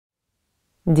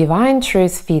Divine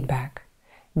Truth Feedback.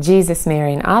 Jesus,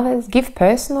 Mary and others give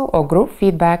personal or group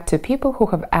feedback to people who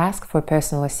have asked for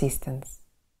personal assistance.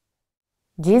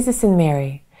 Jesus and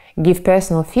Mary give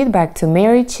personal feedback to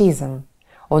Mary Chisholm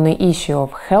on the issue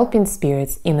of helping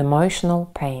spirits in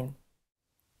emotional pain.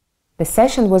 The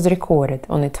session was recorded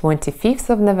on the 25th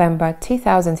of November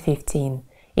 2015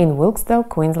 in Wilkesdale,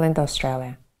 Queensland,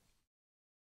 Australia.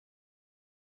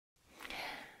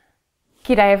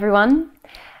 G'day everyone,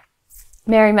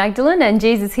 Mary Magdalene and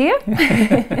Jesus here.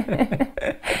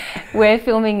 We're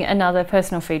filming another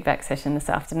personal feedback session this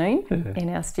afternoon in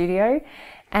our studio,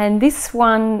 and this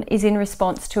one is in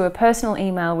response to a personal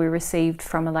email we received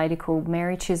from a lady called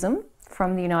Mary Chisholm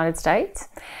from the United States.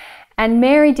 And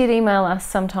Mary did email us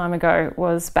some time ago, it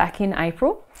was back in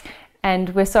April.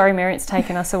 And we're sorry, Mary, it's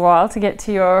taken us a while to get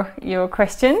to your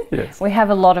question. Yes. We have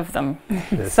a lot of them.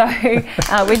 Yes. So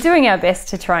we're doing our best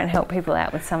to try and help people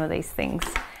out with some of these things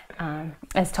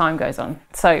as time goes on.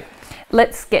 So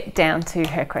let's get down to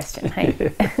her question.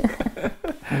 Hey?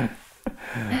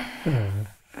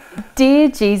 Dear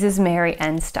Jesus, Mary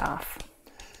and staff,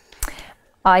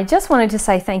 I just wanted to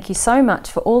say thank you so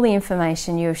much for all the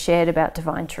information you have shared about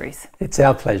Divine Truth. It's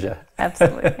our pleasure.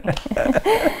 Absolutely.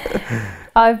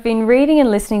 I've been reading and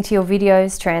listening to your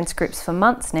videos, transcripts for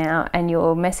months now, and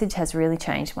your message has really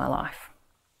changed my life.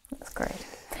 That's great.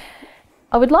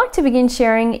 I would like to begin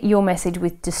sharing your message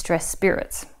with distressed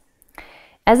spirits.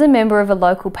 As a member of a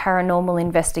local paranormal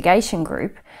investigation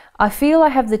group, I feel I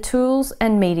have the tools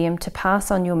and medium to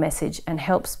pass on your message and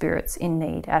help spirits in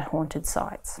need at haunted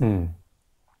sites.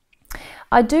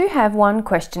 I do have one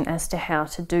question as to how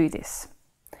to do this.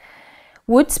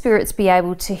 Would spirits be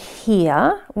able to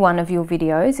hear one of your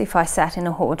videos if I sat in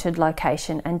a haunted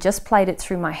location and just played it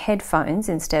through my headphones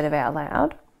instead of out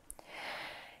loud?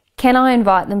 Can I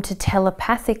invite them to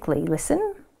telepathically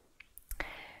listen?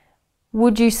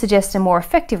 Would you suggest a more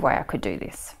effective way I could do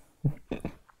this?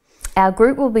 Our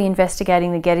group will be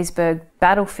investigating the Gettysburg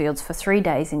battlefields for 3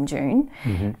 days in June,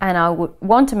 and I would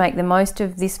want to make the most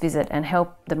of this visit and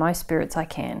help the most spirits I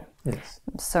can. Yes.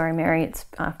 Sorry, Mary, it's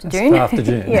after June. After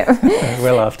June. Yeah.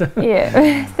 Well after.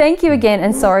 Yeah. Thank you again,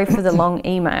 and sorry for the long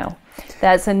email.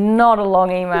 That's not a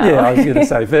long email. Yeah, I was going to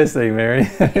say, firstly, Mary,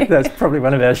 that's probably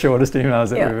one of our shortest emails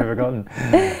that we've ever gotten.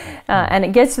 And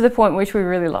it gets to the point which we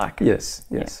really like. Yes,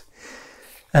 yes.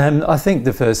 I think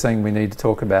the first thing we need to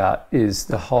talk about is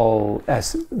the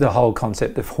whole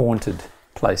concept of haunted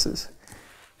places.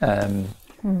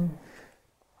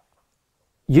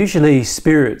 Usually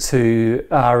spirits who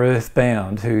are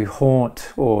earthbound, who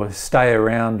haunt or stay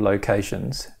around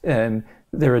locations,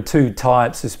 there are two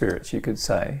types of spirits, you could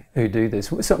say, who do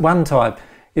this. So one type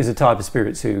is a type of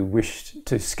spirits who wish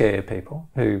to scare people,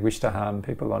 who wish to harm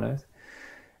people on earth.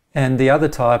 And the other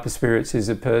type of spirits is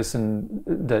a person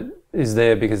that is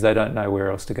there because they don't know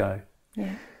where else to go.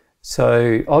 Yeah.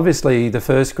 So obviously the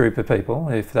first group of people,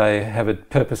 if they have a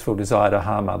purposeful desire to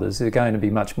harm others, are going to be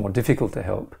much more difficult to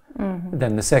help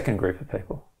than the second group of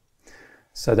people.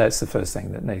 So that's the first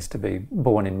thing that needs to be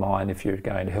borne in mind if you're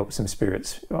going to help some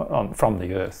spirits from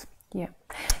the earth. Yeah.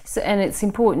 So, and it's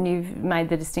important you've made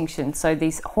the distinction. So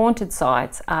these haunted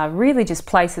sites are really just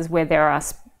places where there are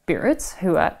spirits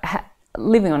who are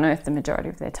living on earth the majority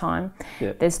of their time.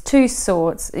 Yep. There's two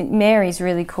sorts. Mary's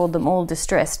really called them all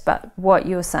distressed, but what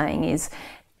you're saying is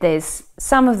there's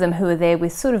some of them who are there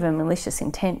with sort of a malicious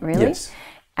intent, really. Yes.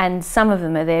 And some of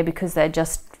them are there because they're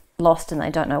just lost and they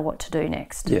don't know what to do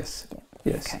next. Yes. Yeah.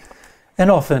 Yes. Okay.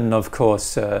 And often, of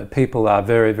course, people are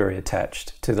very, very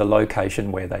attached to the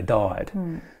location where they died.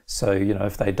 So, you know,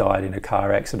 if they died in a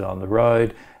car accident on the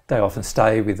road, they often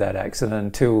stay with that accident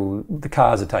until the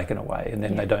cars are taken away, and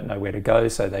then they don't know where to go,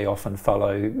 so they often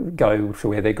go to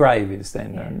where their grave is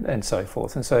then, and so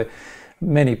forth. And so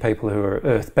many people who are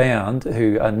earthbound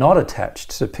who are not attached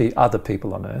to other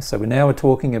people on earth. So we're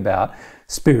talking about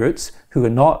spirits who are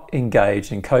not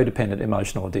engaged in codependent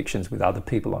emotional addictions with other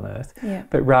people on earth,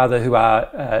 but rather who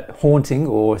are haunting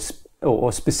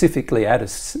or specifically at a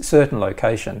certain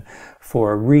location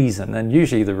for a reason. And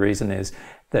usually the reason is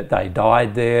that they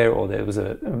died there, or there was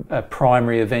a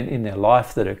primary event in their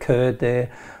life that occurred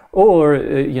there, or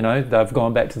you know, they've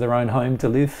gone back to their own home to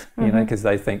live, you know, because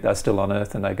they think they're still on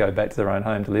earth and they go back to their own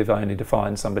home to live only to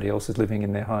find somebody else is living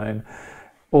in their home,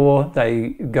 or they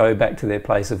go back to their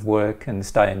place of work and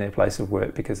stay in their place of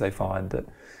work because they find that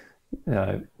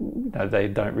they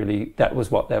don't really, that was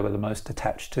what they were the most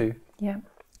attached to. Yeah.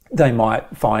 They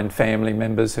might find family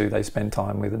members who they spend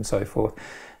time with and so forth.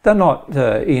 They're not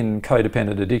in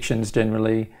codependent addictions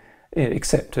generally,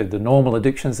 except to the normal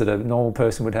addictions that a normal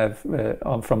person would have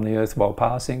from the earth while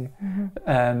passing.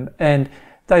 And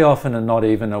they often are not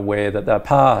even aware that they're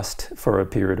past for a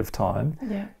period of time,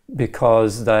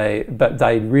 because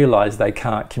they realise they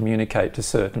can't communicate to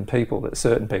certain people, that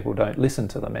certain people don't listen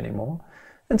to them anymore.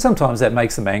 And sometimes that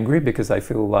makes them angry because they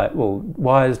feel like, well,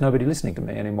 why is nobody listening to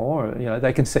me anymore? Or, you know,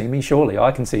 they can see me, surely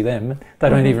I can see them. They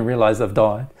don't even realise they've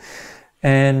died.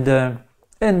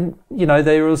 And you know,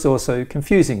 there is also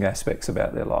confusing aspects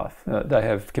about their life. They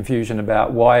have confusion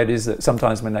about why it is that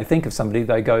sometimes when they think of somebody,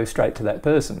 they go straight to that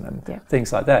person and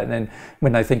things like that. And then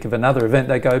when they think of another event,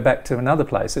 they go back to another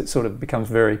place. It sort of becomes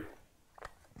very,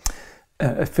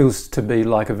 it feels to be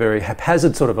like a very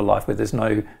haphazard sort of a life where there's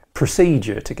no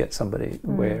procedure to get somebody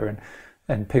where,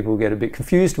 and people get a bit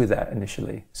confused with that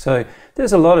initially. So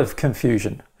there's a lot of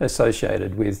confusion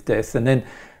associated with death. And then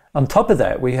on top of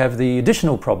that, we have the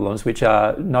additional problems, which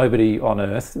are nobody on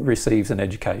earth receives an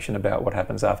education about what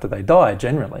happens after they die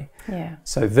generally.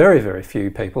 So very, very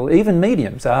few people, even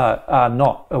mediums, are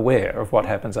not aware of what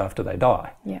happens after they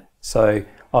die. So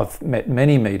I've met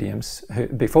many mediums who,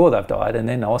 before they've died and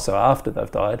then also after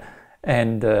they've died,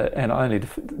 and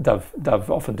they've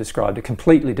often described a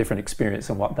completely different experience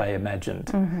than what they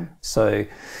imagined. So,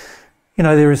 you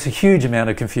know, there is a huge amount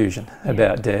of confusion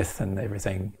about death and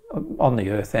everything on the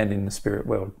earth and in the spirit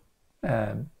world,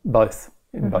 both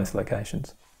in both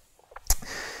locations.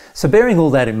 So bearing all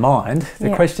that in mind,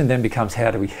 the question then becomes, how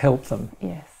do we help them?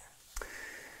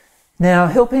 Now,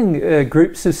 helping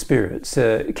groups of spirits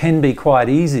can be quite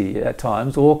easy at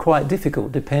times or quite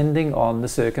difficult depending on the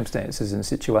circumstances and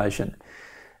situation.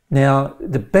 Now,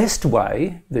 the best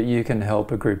way that you can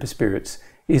help a group of spirits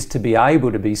is to be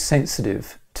able to be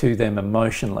sensitive to them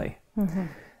emotionally.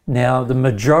 Now, the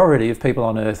majority of people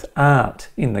on earth aren't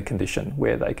in the condition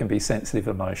where they can be sensitive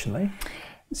emotionally,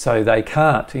 so they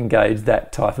can't engage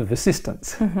that type of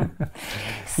assistance. You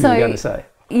were going to say?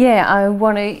 Yeah, I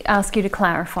want to ask you to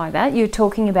clarify that. You're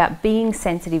talking about being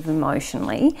sensitive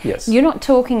emotionally. Yes. You're not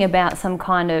talking about some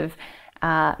kind of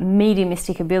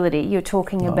mediumistic ability. You're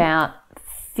talking about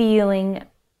feeling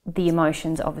the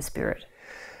emotions of a spirit.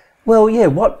 Well, yeah,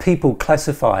 what people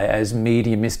classify as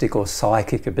mediumistic or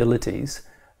psychic abilities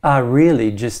are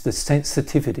really just the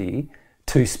sensitivity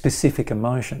to specific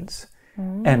emotions.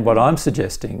 And what I'm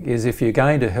suggesting is, if you're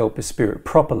going to help a spirit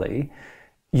properly,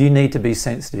 you need to be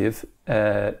sensitive,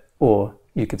 or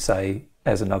you could say,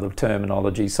 as another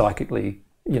terminology, psychically,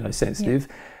 you know, sensitive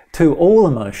to all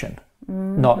emotion,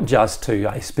 not just to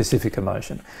a specific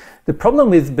emotion. The problem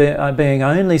with being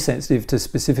only sensitive to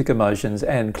specific emotions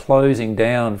and closing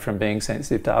down from being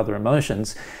sensitive to other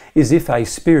emotions is, if a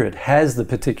spirit has the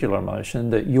particular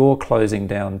emotion that you're closing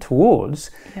down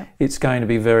towards, it's going to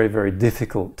be very, very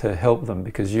difficult to help them,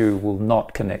 because you will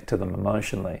not connect to them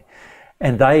emotionally.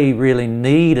 And they really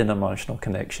need an emotional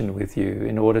connection with you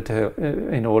in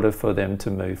order for them to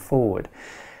move forward.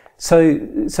 So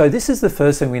this is the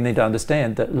first thing we need to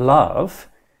understand, that love,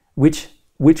 which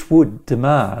would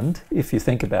demand, if you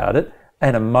think about it,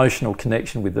 an emotional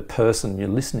connection with the person you're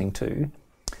listening to,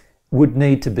 would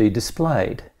need to be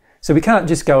displayed. So we can't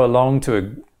just go along to a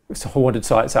haunted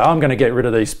site and say, I'm going to get rid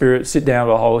of these spirits, sit down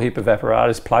with a whole heap of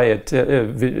apparatus, play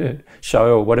a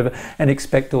show or whatever, and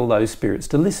expect all those spirits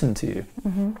to listen to you.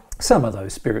 Some of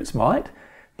those spirits might,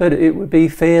 but it would be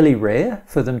fairly rare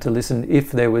for them to listen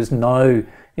if there was no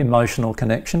emotional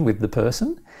connection with the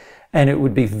person. And it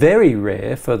would be very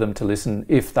rare for them to listen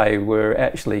if they were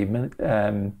actually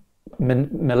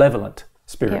malevolent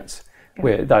spirits,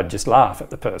 where they'd just laugh at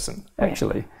the person,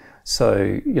 actually.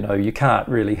 So, you know, you can't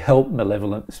really help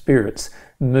malevolent spirits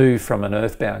move from an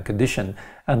earthbound condition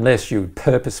unless you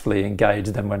purposefully engage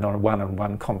them in a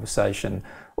one-on-one conversation,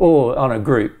 or on a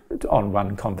group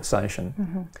on-one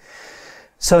conversation.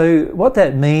 So what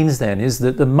that means then is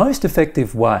that the most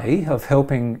effective way of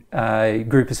helping a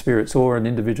group of spirits or an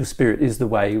individual spirit is the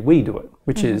way we do it,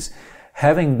 which is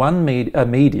having a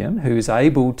medium who is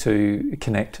able to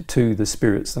connect to the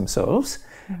spirits themselves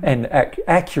and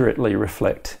accurately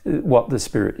reflect what the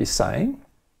spirit is saying,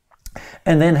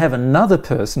 and then have another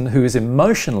person who is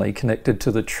emotionally connected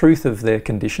to the truth of their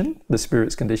condition, the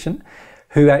spirit's condition,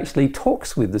 who actually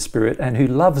talks with the spirit and who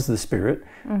loves the spirit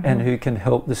and who can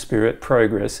help the spirit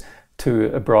progress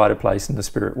to a brighter place in the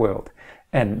spirit world,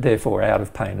 and therefore out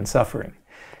of pain and suffering.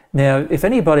 Now, if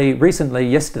anybody recently,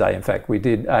 yesterday in fact, we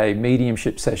did a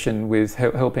mediumship session with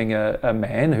helping a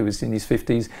man who was in his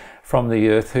 50s from the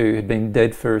earth, who had been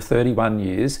dead for 31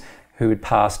 years, who had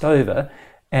passed over,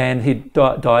 and he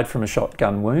died from a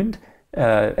shotgun wound,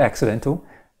 accidental.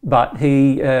 But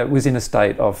he was in a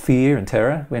state of fear and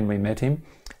terror when we met him,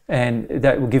 and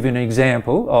that will give you an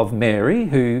example of Mary,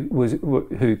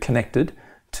 who connected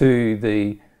to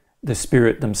the the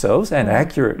spirit themselves and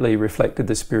accurately reflected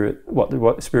the spirit, what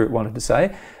the spirit wanted to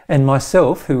say, and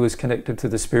myself, who was connected to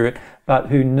the spirit, but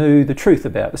who knew the truth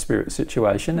about the spirit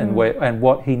situation and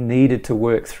what he needed to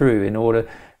work through in order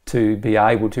to be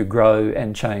able to grow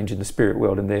and change in the spirit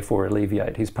world and therefore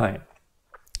alleviate his pain.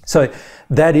 So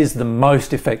that is the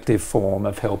most effective form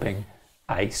of helping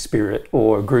a spirit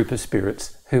or a group of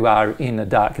spirits who are in a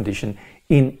dark condition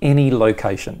in any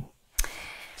location.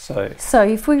 So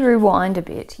if we rewind a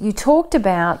bit, you talked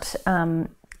about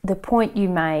the point you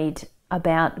made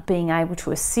about being able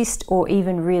to assist or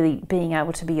even really being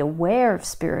able to be aware of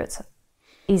spirits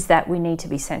is that we need to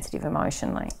be sensitive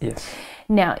emotionally. Yes.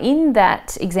 Now, in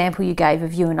that example you gave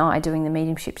of you and I doing the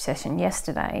mediumship session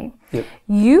yesterday,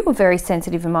 you were very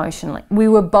sensitive emotionally. We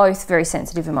were both very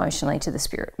sensitive emotionally to the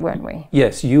spirit, weren't we?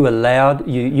 Yes, you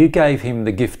gave him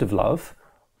the gift of love,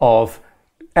 of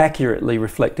accurately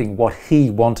reflecting what he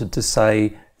wanted to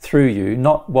say through you,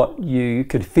 not what you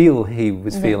could feel he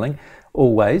was feeling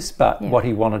always, but what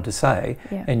he wanted to say,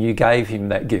 and you gave him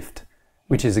that gift,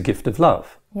 which is a gift of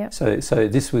love. So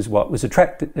this was what was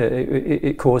attracted.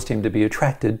 It caused him to be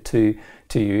attracted to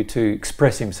you, to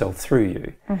express himself through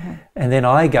you. And then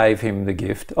I gave him the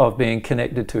gift of being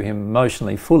connected to him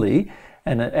emotionally fully,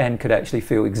 and could actually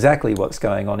feel exactly what's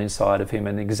going on inside of him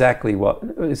and exactly what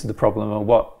is the problem or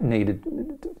what needed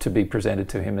to be presented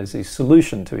to him as his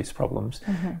solution to his problems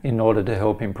in order to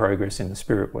help him progress in the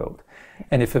spirit world.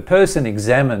 And if a person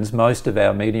examines most of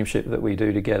our mediumship that we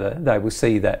do together, they will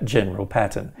see that general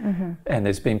pattern. And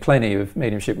there's been plenty of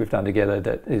mediumship we've done together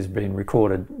that has been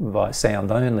recorded by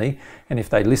sound only. And if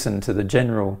they listen to the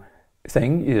general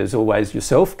thing, there's always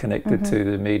yourself connected to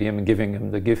the medium and giving him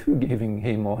the gift, giving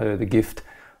him or her the gift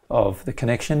of the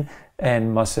connection,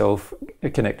 and myself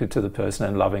connected to the person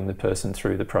and loving the person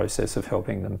through the process of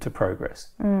helping them to progress.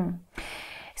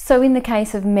 So in the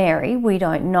case of Mary, we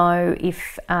don't know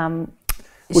if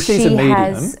she's a medium.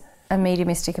 Has a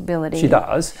mediumistic ability. She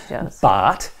does.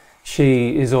 But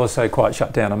she is also quite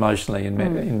shut down emotionally in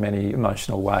many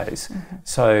emotional ways.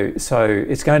 So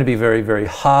it's going to be very, very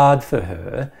hard for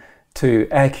her to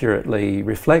accurately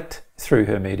reflect through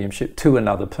her mediumship to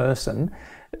another person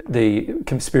the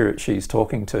spirit she's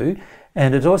talking to.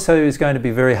 And it also is going to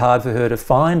be very hard for her to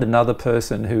find another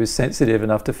person who is sensitive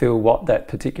enough to feel what that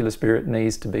particular spirit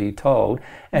needs to be told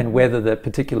and whether that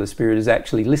particular spirit is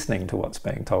actually listening to what's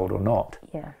being told or not.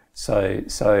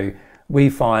 So we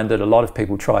find that a lot of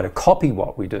people try to copy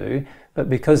what we do, but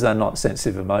because they're not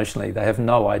sensitive emotionally, they have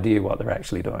no idea what they're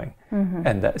actually doing.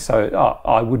 And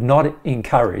I would not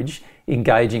encourage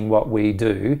engaging what we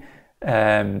do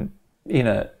in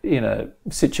a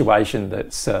situation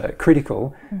that's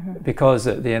critical, because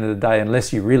at the end of the day,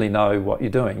 unless you really know what you're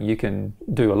doing, you can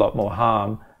do a lot more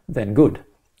harm than good.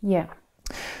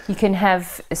 You can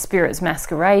have spirits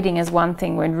masquerading as one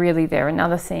thing when really they're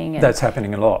another thing. And that's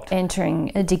happening a lot.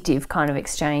 Entering addictive kind of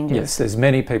exchanges. Yes, there's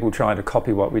many people trying to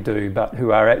copy what we do, but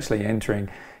who are actually entering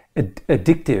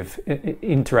addictive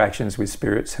interactions with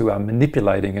spirits, who are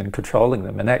manipulating and controlling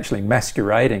them and actually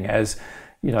masquerading as,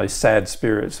 you know, sad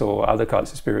spirits or other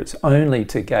kinds of spirits, only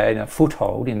to gain a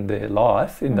foothold in their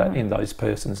life, in those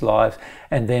persons' lives,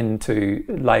 and then to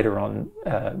later on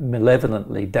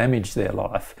malevolently damage their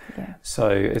life. So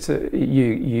it's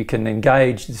you can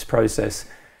engage this process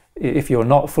if you're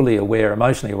not fully aware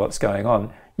emotionally of what's going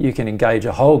on. You can engage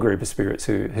a whole group of spirits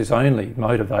whose only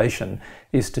motivation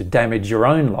is to damage your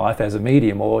own life as a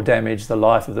medium or damage the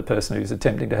life of the person who's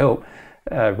attempting to help,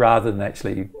 rather than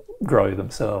actually grow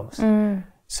themselves.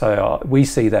 So we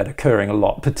see that occurring a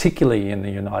lot, particularly in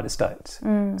the United States.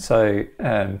 So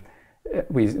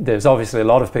there's obviously a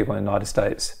lot of people in the United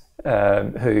States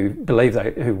who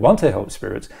who want to help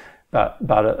spirits, but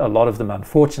a lot of them,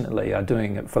 unfortunately, are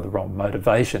doing it for the wrong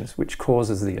motivations, which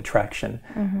causes the attraction.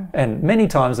 And many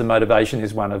times the motivation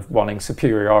is one of wanting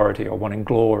superiority or wanting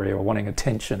glory or wanting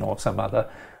attention or some other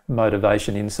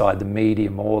motivation inside the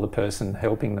medium or the person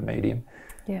helping the medium.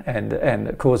 And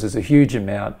it causes a huge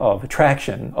amount of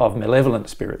attraction of malevolent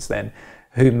spirits then,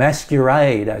 who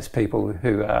masquerade as people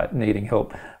who are needing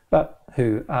help, but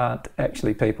who aren't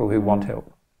actually people who want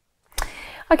help.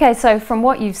 Okay, so from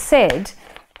what you've said,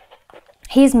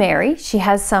 here's Mary. She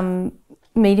has some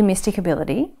mediumistic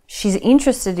ability. She's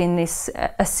interested in this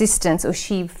assistance, or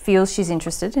she feels she's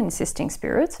interested in assisting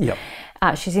spirits.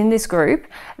 She's in this group.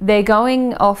 They're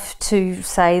going off to,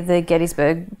 say, the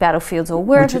Gettysburg battlefields or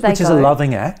wherever they go. Which is a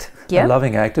loving act. A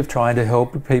loving act of trying to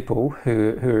help people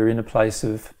who are in a place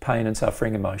of pain and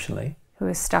suffering emotionally. Who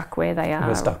are stuck where they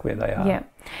are.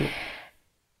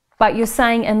 But you're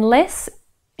saying unless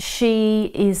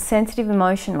she is sensitive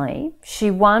emotionally, she,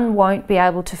 one, won't be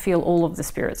able to feel all of the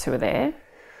spirits who are there.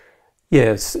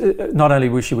 Yes, not only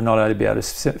will she not only be able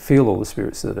to feel all the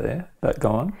spirits that are there, but go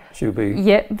on, she'll be...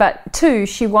 Yeah, but two,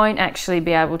 she won't actually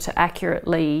be able to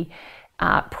accurately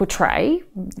portray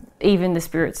even the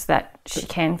spirits that she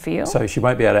can feel. So she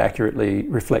won't be able to accurately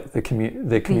reflect the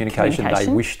communication they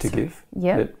wish to give.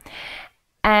 Yeah.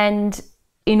 And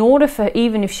in order for,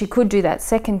 even if she could do that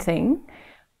second thing,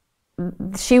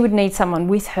 she would need someone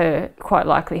with her, quite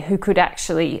likely, who could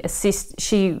actually assist.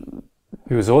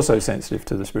 Who was also sensitive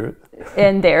to the spirit.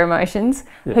 And their emotions,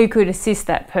 who could assist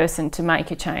that person to make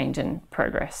a change and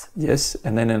progress. Yes,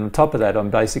 and then on top of that,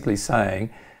 I'm basically saying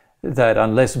that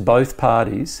unless both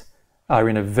parties are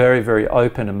in a very, very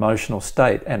open emotional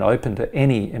state and open to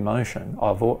any emotion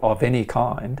of any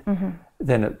kind,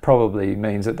 then it probably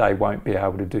means that they won't be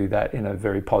able to do that in a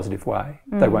very positive way.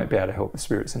 They won't be able to help the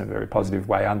spirits in a very positive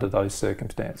way under those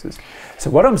circumstances. So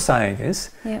what I'm saying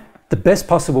is, the best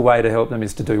possible way to help them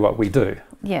is to do what we do.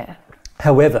 Yeah.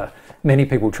 However, many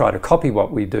people try to copy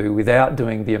what we do without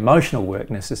doing the emotional work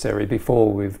necessary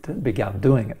before we've begun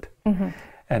doing it.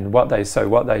 And what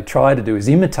they try to do is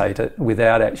imitate it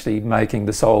without actually making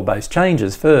the soul-based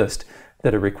changes first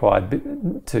that are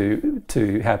required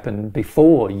to happen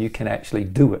before you can actually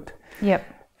do it. Yep.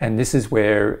 And this is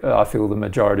where I feel the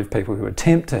majority of people who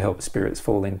attempt to help spirits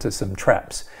fall into some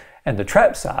traps. And the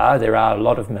traps are, there are a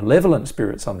lot of malevolent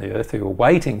spirits on the earth who are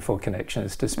waiting for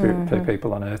connections to to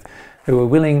people on earth, who are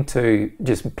willing to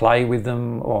just play with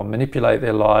them or manipulate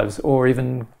their lives or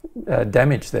even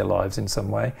damage their lives in some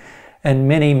way. And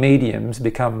many mediums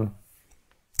become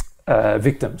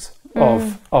victims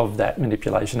of that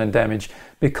manipulation and damage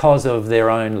because of their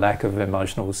own lack of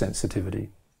emotional sensitivity.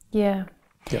 Yeah.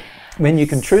 Yep. When you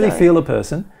can truly feel a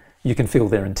person, you can feel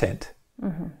their intent.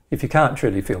 If you can't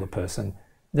truly feel a person,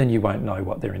 then you won't know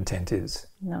what their intent is.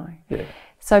 No. Yeah.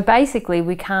 So basically,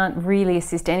 we can't really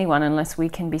assist anyone unless we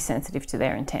can be sensitive to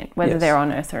their intent, whether they're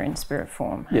on earth or in spirit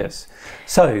form. Yes.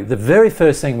 So the very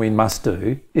first thing we must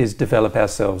do is develop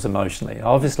ourselves emotionally.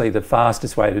 Obviously, the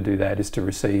fastest way to do that is to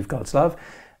receive God's love.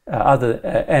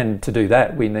 And to do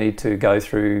that, we need to go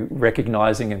through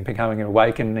recognising and becoming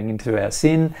awakening into our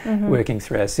sin, working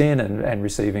through our sin and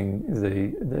receiving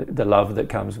the love that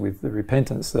comes with the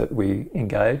repentance that we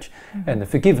engage and the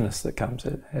forgiveness that comes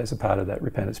as a part of that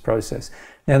repentance process.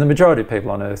 Now, the majority of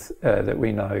people on earth that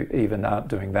we know even aren't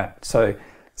doing that. So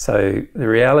the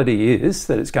reality is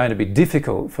that it's going to be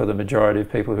difficult for the majority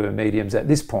of people who are mediums at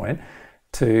this point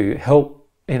to help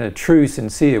in a true,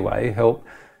 sincere way, help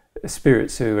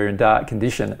spirits who are in dark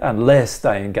condition unless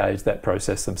they engage that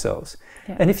process themselves.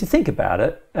 Yeah. And if you think about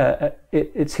it,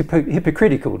 it's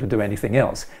hypocritical to do anything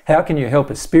else. How can you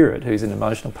help a spirit who's in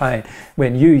emotional pain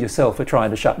when you yourself are trying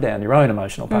to shut down your own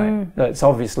emotional pain? It's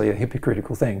obviously a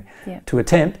hypocritical thing to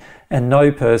attempt, and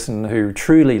no person who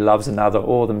truly loves another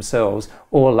or themselves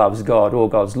or loves God or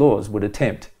God's laws would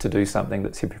attempt to do something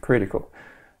that's hypocritical.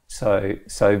 So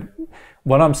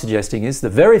what I'm suggesting is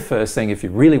the very first thing, if you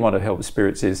really want to help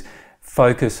spirits, is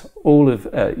focus all of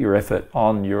your effort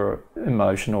on your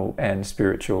emotional and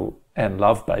spiritual and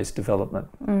love-based development.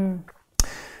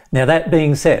 Now, that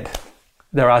being said,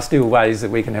 there are still ways that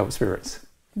we can help spirits.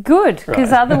 Good,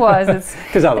 because otherwise it's...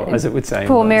 Because otherwise it would seem...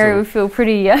 Poor Mary would feel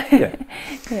pretty...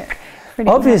 pretty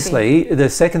obviously, happy. The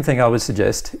second thing I would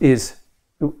suggest is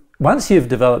once you've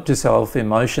developed yourself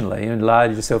emotionally and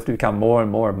allowed yourself to become more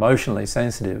and more emotionally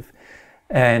sensitive,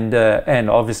 and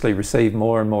obviously receive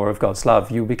more and more of God's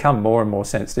love, you become more and more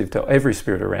sensitive to every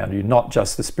spirit around you, not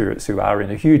just the spirits who are in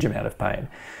a huge amount of pain.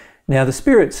 Now, the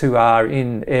spirits who are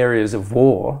in areas of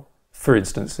war, for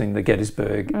instance, in the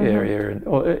Gettysburg area, and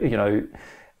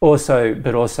also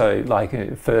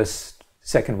like First,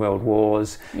 Second World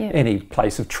Wars, any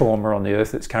place of trauma on the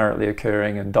earth that's currently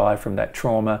occurring and die from that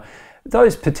trauma,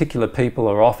 those particular people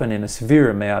are often in a severe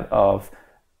amount of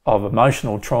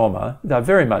emotional trauma. They're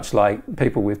very much like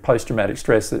people with post-traumatic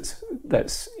stress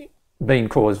that's been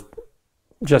caused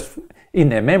just in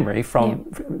their memory from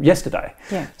yesterday.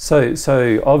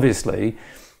 So obviously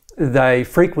they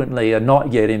frequently are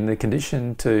not yet in the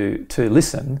condition to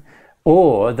listen,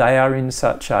 or they are in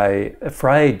such a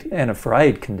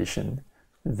afraid condition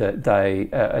that they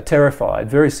are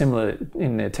terrified, very similar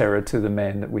in their terror to the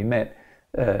man that we met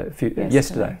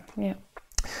yesterday.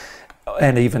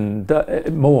 And even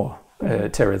more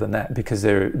terror than that, because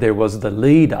there was the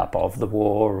lead up of the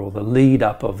war or the lead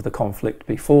up of the conflict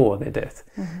before their death.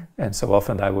 And so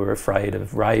often they were afraid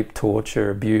of rape, torture,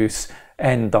 abuse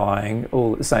and dying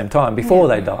all at the same time before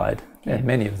they died. And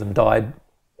many of them died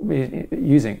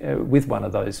with one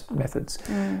of those methods.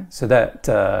 So that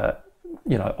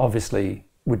obviously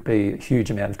would be a huge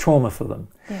amount of trauma for them.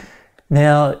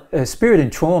 Now, a spirit in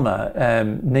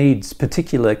trauma needs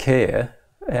particular care,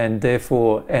 and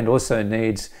therefore, and also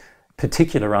needs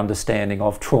particular understanding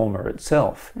of trauma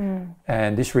itself.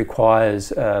 And this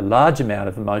requires a large amount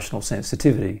of emotional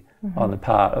sensitivity on the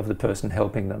part of the person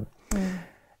helping them.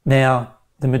 Now,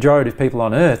 the majority of people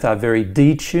on Earth are very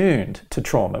detuned to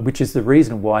trauma, which is the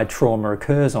reason why trauma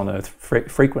occurs on Earth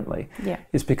frequently.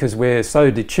 It's because we're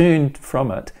so detuned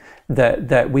from it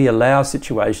that we allow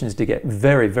situations to get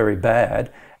very, very bad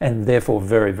and therefore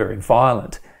very, very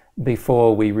violent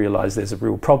before we realise there's a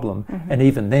real problem. And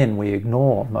even then we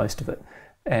ignore most of it.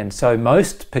 And so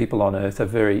most people on Earth are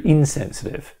very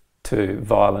insensitive to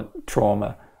violent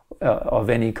trauma of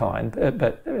any kind,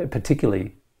 but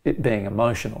particularly it being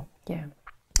emotional.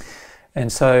 And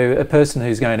so a person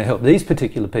who's going to help these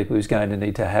particular people is going to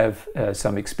need to have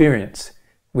some experience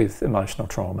with emotional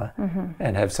trauma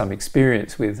and have some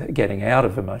experience with getting out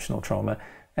of emotional trauma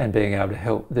and being able to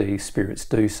help the spirits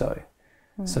do so.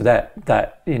 So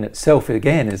that in itself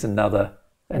again is another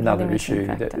issue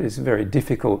that is very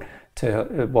difficult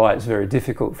to, why it's very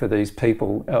difficult for these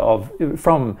people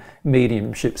from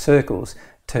mediumship circles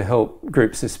to help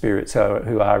groups of spirits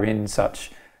who are in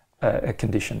such a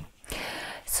condition.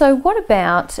 So what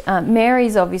about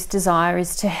Mary's obvious desire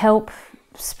is to help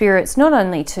spirits not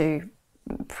only to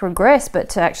progress but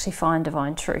to actually find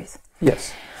divine truth?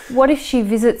 Yes. What if she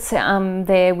visits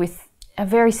there with a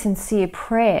very sincere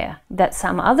prayer that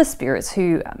some other spirits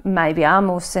who maybe are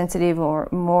more sensitive or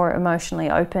more emotionally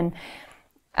open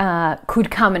could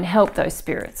come and help those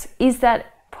spirits? Is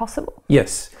that possible?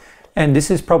 Yes. And this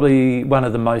is probably one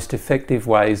of the most effective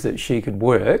ways that she could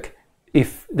work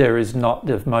if there is not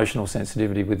the emotional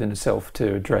sensitivity within herself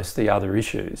to address the other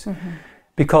issues.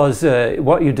 Because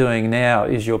what you're doing now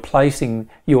is you're placing,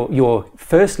 you're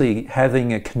firstly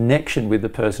having a connection with the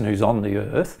person who's on the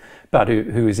earth, but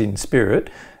who is in spirit,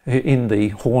 in the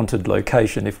haunted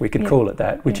location, if we could call it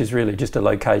that, which is really just a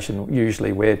location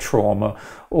usually where trauma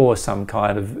or some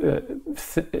kind of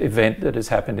event that has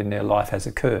happened in their life has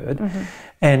occurred.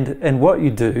 And what you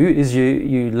do is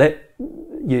you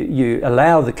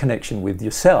allow the connection with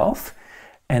yourself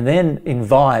and then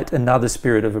invite another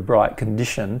spirit of a bright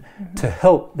condition to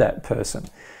help that person.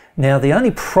 Now, the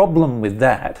only problem with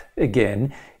that,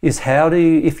 again, is how do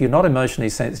you, if you're not emotionally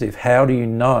sensitive, how do you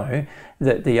know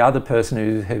that the other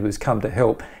person who has come to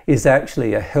help is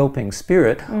actually a helping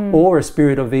spirit or a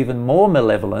spirit of even more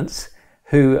malevolence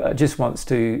who just wants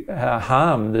to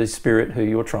harm the spirit who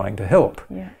you're trying to help?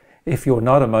 If you're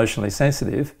not emotionally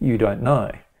sensitive, you don't know.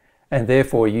 And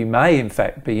therefore you may in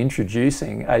fact be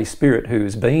introducing a spirit who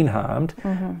has been harmed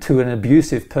to an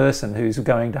abusive person who's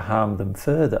going to harm them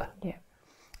further.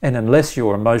 And unless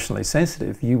you're emotionally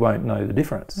sensitive, you won't know the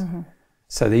difference.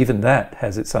 So even that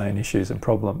has its own issues and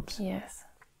problems.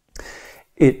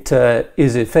 It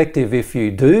is effective if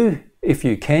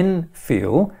you can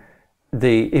feel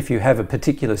if you have a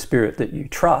particular spirit that you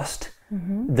trust,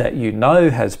 that you know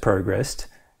has progressed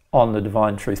on the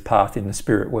divine truth path in the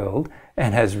spirit world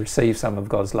and has received some of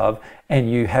God's love, and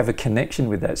you have a connection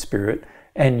with that spirit,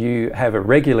 and you have a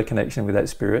regular connection with that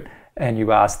spirit, and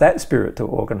you ask that spirit to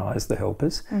organise the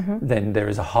helpers, then there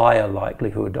is a higher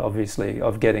likelihood, obviously,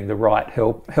 of getting the right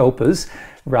helpers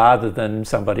rather than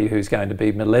somebody who's going to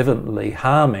be malevolently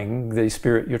harming the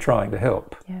spirit you're trying to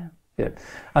help.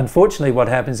 Unfortunately, what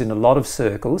happens in a lot of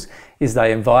circles is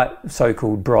they invite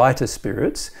so-called brighter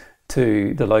spirits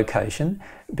to the location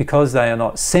because they are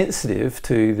not sensitive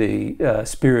to the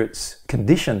spirit's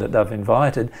condition that they've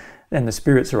invited, and the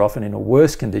spirits are often in a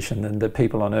worse condition than the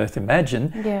people on earth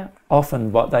imagine.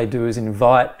 Often what they do is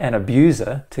invite an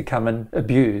abuser to come and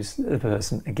abuse the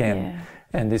person again.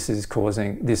 And this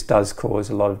does cause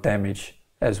a lot of damage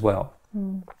as well.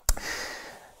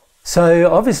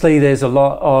 So obviously there's a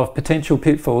lot of potential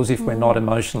pitfalls if we're not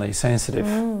emotionally sensitive.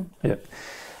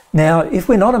 Now, if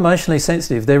we're not emotionally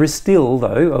sensitive, there is still,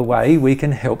 though, a way we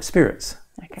can help spirits.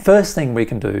 First thing we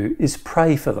can do is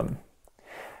pray for them.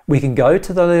 We can go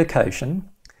to the location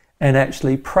and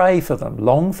actually pray for them,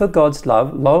 long for God's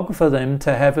love, long for them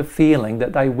to have a feeling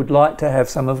that they would like to have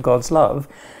some of God's love,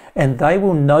 and they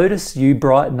will notice you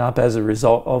brighten up as a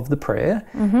result of the prayer,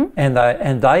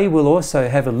 and they will also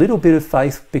have a little bit of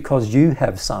faith because you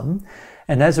have some,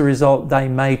 and as a result they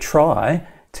may try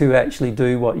to actually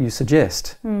do what you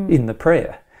suggest in the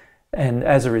prayer. And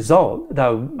as a result,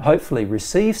 they'll hopefully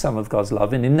receive some of God's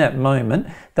love, and in that moment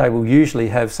they will usually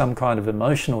have some kind of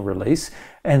emotional release,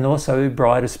 and also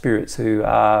brighter spirits who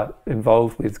are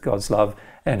involved with God's love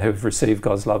and who've received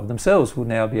God's love themselves will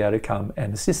now be able to come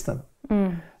and assist them.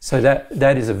 So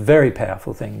that is a very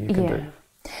powerful thing you can do.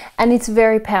 And it's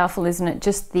very powerful, isn't it?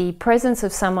 Just the presence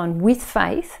of someone with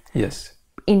faith. Yes.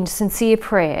 In sincere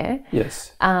prayer.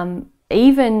 Yes.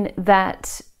 Even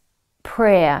that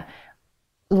prayer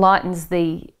lightens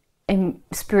the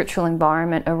spiritual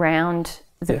environment around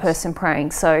the person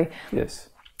praying. So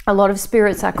a lot of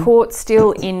spirits are caught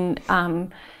still in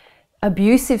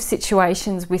abusive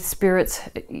situations with spirits.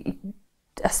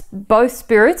 Both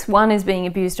spirits, one is being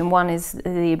abused and one is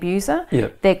the abuser.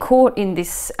 They're caught in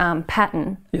this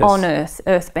pattern on earth,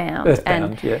 earthbound.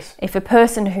 And if a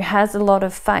person who has a lot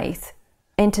of faith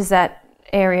enters that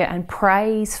area and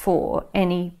prays for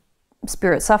any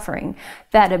spirit suffering,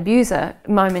 that abuser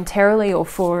momentarily or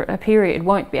for a period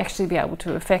won't actually be able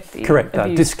to affect the Correct, they're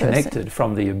abused disconnected person.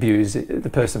 from the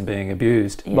person being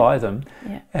abused by them,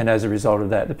 and as a result of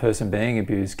that, the person being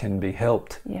abused can be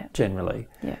helped generally.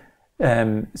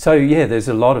 So there's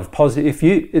a lot of positive.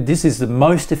 This is the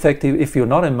most effective if you're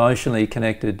not emotionally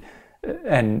connected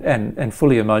and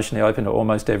fully emotionally open to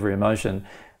almost every emotion.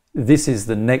 This is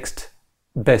the next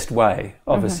best way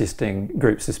of assisting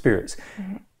groups of spirits.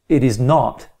 It is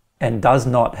not and does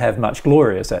not have much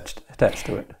glory attached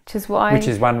to it. Which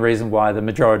is one reason why the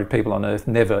majority of people on earth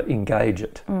never engage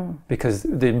it. Because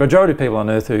the majority of people on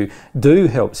earth who do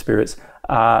help spirits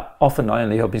are often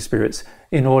only helping spirits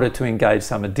in order to engage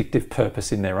some addictive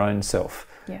purpose in their own self.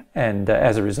 And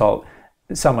as a result,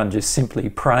 someone just simply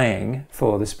praying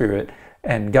for the spirit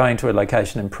and going to a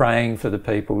location and praying for the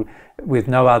people with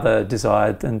no other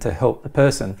desire than to help the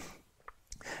person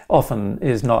often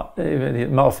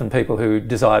people who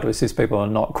desire to assist people are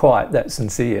not quite that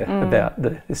sincere about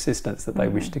the assistance that they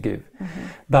wish to give.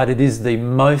 But it is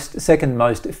the second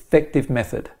most effective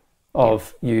method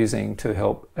of using to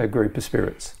help a group of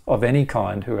spirits of any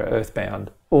kind who are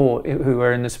earthbound or who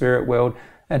are in the spirit world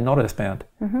and not earthbound,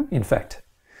 in fact.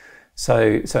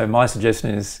 So my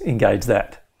suggestion is engage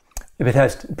that.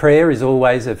 Prayer is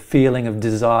always a feeling of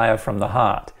desire from the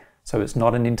heart. So it's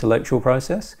not an intellectual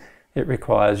process. It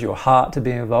requires your heart to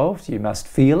be involved. You must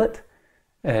feel it.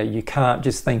 You can't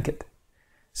just think it.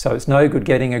 So it's no good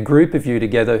getting a group of you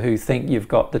together who think you've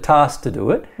got the task to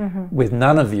do it, with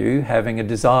none of you having a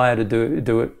desire to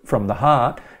do it from the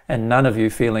heart, and none of you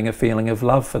feeling a feeling of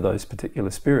love for those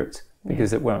particular spirits,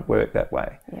 because it won't work that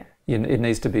way. It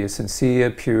needs to be a sincere,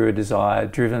 pure desire,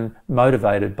 driven,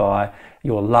 motivated by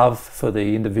your love for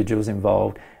the individuals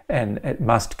involved, and it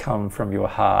must come from your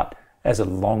heart as a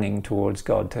longing towards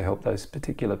God to help those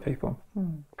particular people.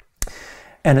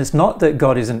 And it's not that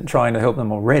God isn't trying to help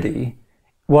them already.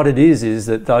 What it is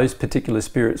that those particular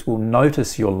spirits will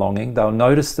notice your longing, they'll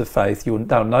notice the faith,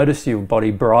 they'll notice your body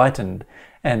brightened,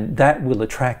 and that will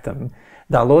attract them.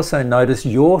 They'll also notice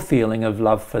your feeling of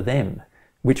love for them,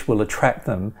 which will attract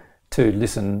them to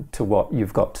listen to what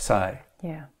you've got to say.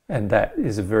 And that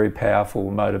is a very powerful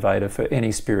motivator for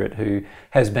any spirit who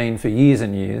has been for years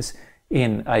and years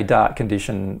in a dark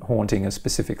condition haunting a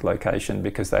specific location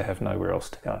because they have nowhere else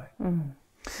to go.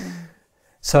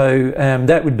 So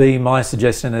that would be my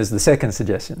suggestion as the second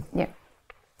suggestion.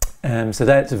 So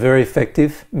that's a very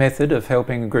effective method of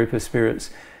helping a group of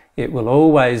spirits. It will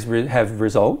always have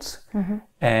results,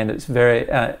 and it's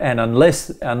and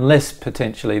unless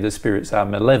potentially the spirits are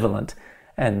malevolent,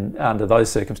 and under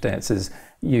those circumstances,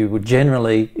 you would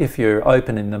generally, if you're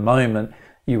open in the moment,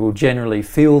 you will generally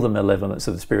feel the malevolence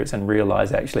of the spirits and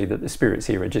realise actually that the spirits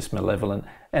here are just malevolent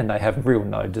and they have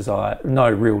no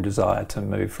real desire to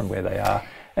move from where they are.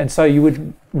 And so you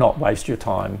would not waste your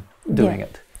time doing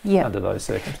it under those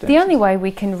circumstances. The only way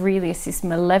we can really assist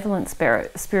malevolent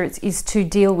spirits is to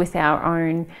deal with our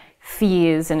own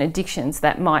fears and addictions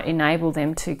that might enable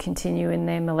them to continue in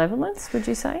their malevolence, would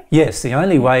you say? Yes, the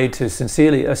only way to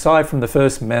sincerely, aside from the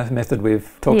first method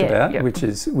we've talked about, which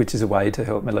is a way to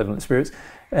help malevolent spirits,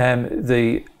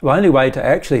 the only way to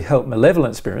actually help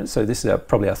malevolent spirits, so this is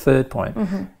probably our third point,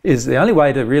 is the only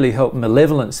way to really help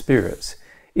malevolent spirits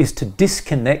is to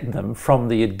disconnect them from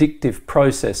the addictive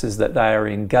processes that they are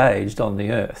engaged on the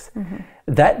earth.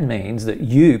 That means that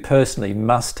you personally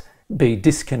must be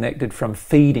disconnected from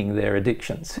feeding their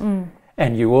addictions.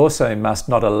 And you also must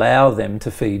not allow them to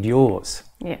feed yours.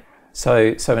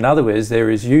 So in other words, there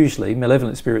is usually,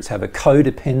 malevolent spirits have a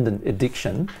codependent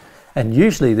addiction, and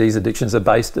usually these addictions are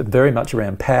based very much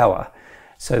around power.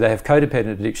 So they have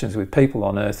codependent addictions with people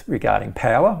on earth regarding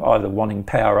power, either wanting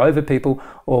power over people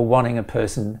or wanting a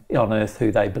person on earth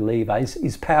who they believe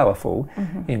is powerful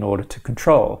in order to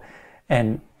control.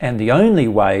 And the only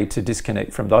way to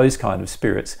disconnect from those kind of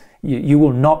spirits, you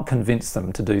will not convince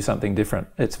them to do something different.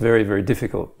 It's very, very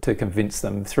difficult to convince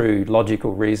them through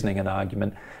logical reasoning and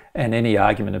argument, and any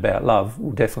argument about love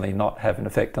will definitely not have an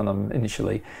effect on them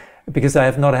initially. because they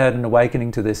have not had an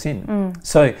awakening to their sin.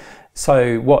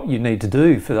 So what you need to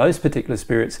do for those particular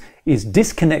spirits is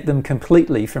disconnect them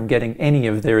completely from getting any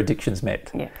of their addictions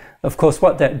met. Yeah. Of course,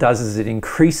 what that does is it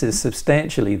increases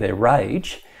substantially their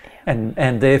rage,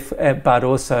 but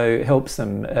also helps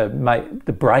them make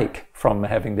the break from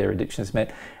having their addictions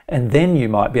met. And then you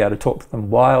might be able to talk to them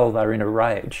while they're in a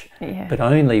rage, but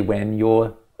only when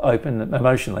you're open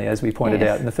emotionally, as we pointed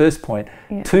out in the first point,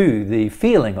 to the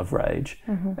feeling of rage,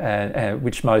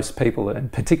 which most people,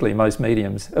 and particularly most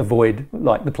mediums, avoid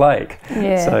like the plague.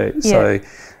 So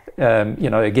you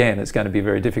know, again, it's going to be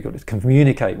very difficult to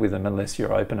communicate with them unless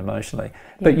you're open emotionally.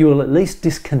 But you will at least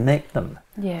disconnect them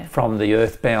from the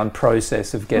earthbound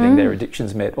process of getting their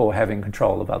addictions met or having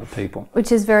control of other people.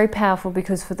 Which is very powerful,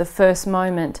 because for the first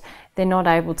moment they're not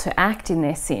able to act in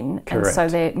their sin. Correct. And so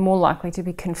they're more likely to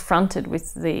be confronted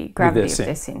with the gravity of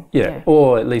their sin.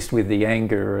 Or at least with the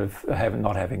anger of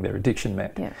not having their addiction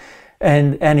met.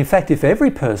 And in fact, if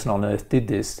every person on earth did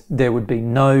this, there would be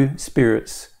no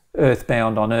spirits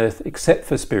earthbound on earth except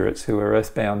for spirits who are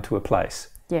earthbound to a place.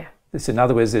 In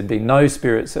other words, there'd be no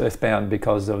spirits earthbound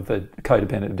because of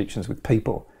codependent addictions with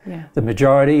people. The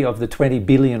majority of the 20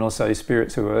 billion or so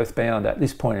spirits who are earthbound at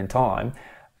this point in time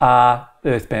are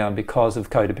earthbound because of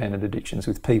codependent addictions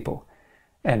with people.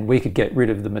 And we could get rid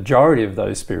of the majority of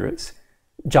those spirits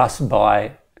just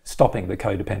by stopping the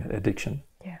codependent addiction.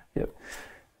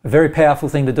 A very powerful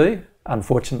thing to do.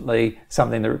 Unfortunately,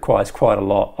 something that requires quite a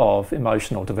lot of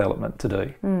emotional development to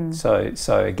do.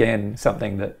 So again,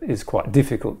 something that is quite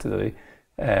difficult to do,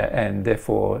 and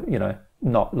therefore, you know,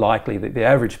 not likely that the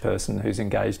average person who's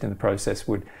engaged in the process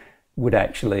would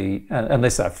actually,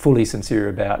 unless they're fully sincere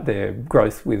about their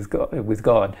growth with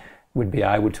God, would be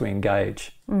able to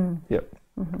engage.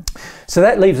 So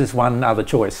that leaves us one other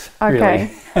choice,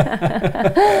 really.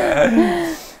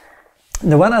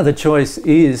 The one other choice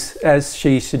is, as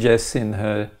she suggests in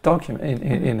her document,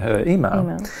 in her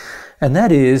email, and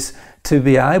that is to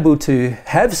be able to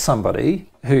have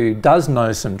somebody who does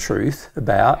know some truth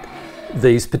about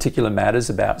these particular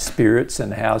matters, about spirits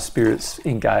and how spirits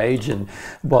engage and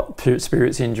what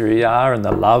spirits' injury are, and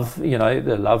the love, you know,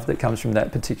 the love that comes from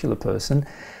that particular person,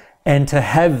 and to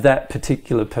have that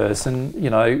particular person, you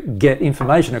know, get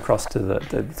information across to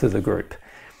the group.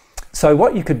 So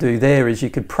what you could do there is you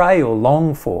could pray or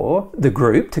long for the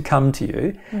group to come to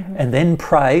you, and then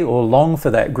pray or long for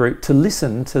that group to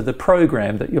listen to the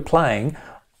program that you're playing.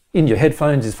 In your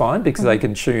headphones is fine, because they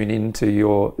can tune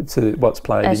into what's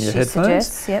played in your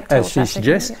headphones. As she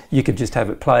suggests, you could just have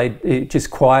it played just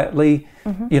quietly,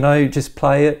 you know, just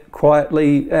play it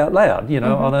quietly out loud, you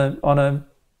know, on a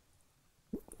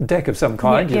deck of some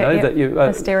kind, that you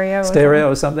a stereo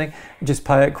or something. Just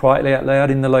play it quietly out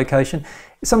loud in the location.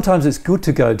 Sometimes it's good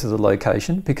to go to the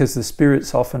location, because the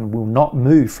spirits often will not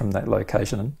move from that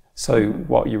location. So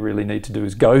what you really need to do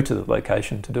is go to the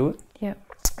location to do it.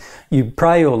 You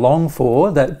pray or long for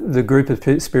the group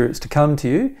of spirits to come to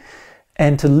you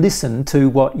and to listen to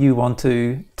what you want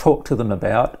to talk to them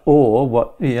about, or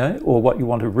what you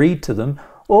want to read to them,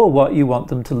 or what you want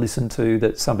them to listen to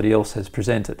that somebody else has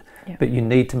presented. But you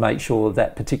need to make sure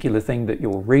that particular thing that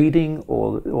you're reading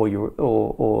or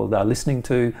they're listening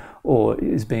to or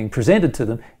is being presented to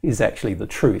them is actually the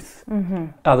truth.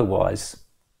 Otherwise,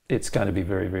 it's going to be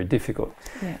very, very difficult.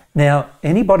 Now,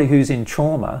 anybody who's in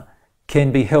trauma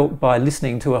can be helped by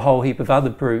listening to a whole heap of other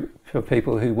group of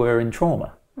people who were in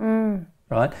trauma.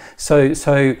 Right?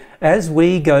 So as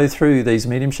we go through these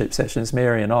mediumship sessions,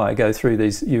 Mary and I go through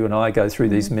these, you and I go through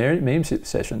these mediumship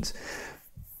sessions,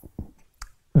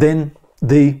 then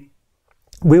we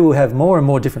will have more and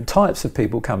more different types of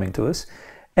people coming to us,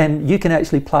 and you can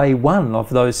actually play one of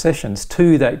those sessions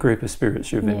to that group of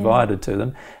spirits you've invited to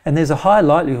them, and there's a high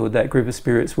likelihood that group of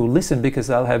spirits will listen, because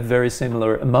they'll have very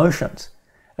similar emotions.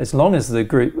 As long as the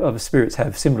group of spirits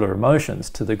have similar emotions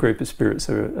to the group of spirits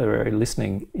who are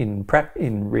listening in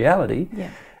reality,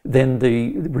 then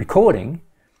the recording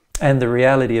and the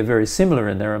reality are very similar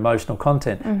in their emotional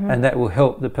content, and that will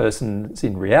help the persons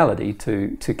in reality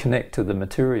to connect to the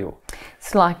material.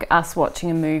 It's like us watching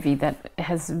a movie that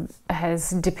has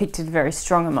depicted very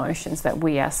strong emotions that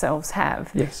we ourselves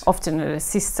have. Often it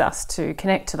assists us to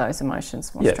connect to those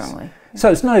emotions more strongly. So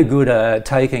it's no good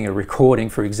taking a recording,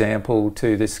 for example,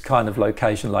 to this kind of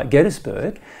location like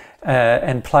Gettysburg,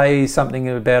 and play something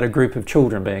about a group of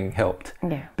children being helped.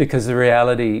 Because the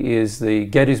reality is the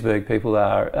Gettysburg people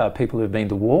are people who have been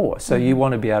to war. So you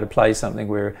want to be able to play something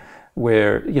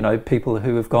where you know, people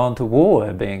who have gone to war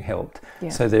are being helped.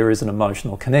 So there is an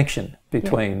emotional connection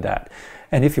between that.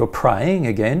 And if you're praying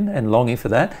again and longing for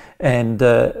that, and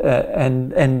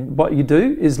what you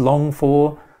do is long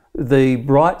for the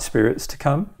right spirits to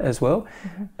come as well.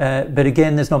 But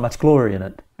again, there's not much glory in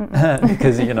it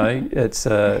because, you know, it's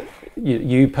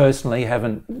you personally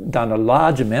haven't done a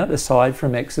large amount aside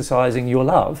from exercising your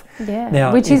love. Yeah,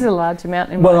 now, which is a large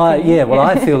amount in my opinion.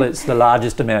 I feel it's the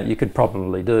largest amount you could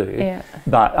probably do. Yeah.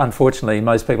 But unfortunately,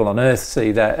 most people on earth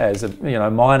see that as a, you know,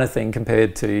 minor thing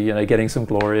compared to, you know, getting some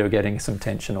glory or getting some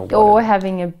tension or whatever. Or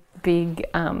having a big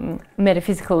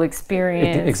metaphysical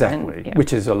experience. Exactly, and,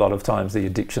 which is a lot of times the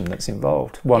addiction that's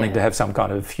involved, wanting to have some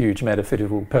kind of huge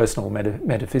metaphysical, personal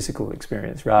metaphysical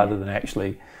experience rather than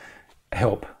actually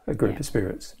help a group of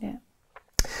spirits. Yeah.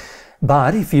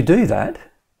 But if you do that,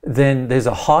 then there's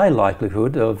a high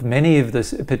likelihood of many of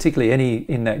this, particularly any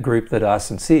in that group that are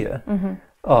sincere,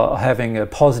 having a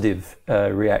positive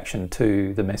reaction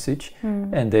to the message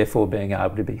and therefore being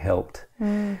able to be helped.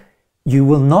 You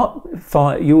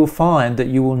will find that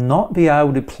you will not be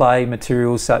able to play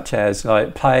materials such as,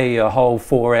 like, play a whole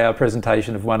 4-hour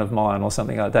presentation of one of mine or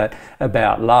something like that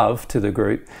about love to the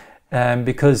group,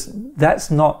 because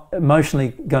that's not emotionally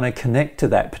going to connect to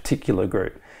that particular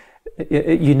group.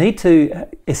 You need to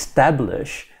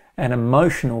establish an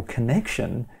emotional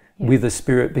connection with a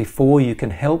spirit before you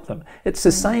can help them. It's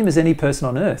the same as any person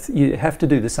on earth. You have to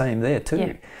do the same there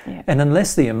too. And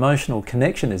unless the emotional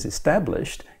connection is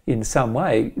established in some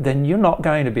way, then you're not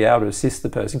going to be able to assist the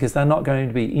person because they're not going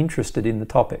to be interested in the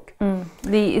topic.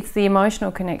 It's the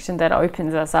emotional connection that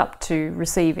opens us up to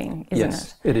receiving, isn't it?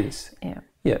 Yes, it is.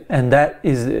 Yeah. And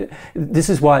this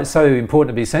is why it's so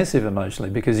important to be sensitive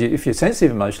emotionally, because if you're sensitive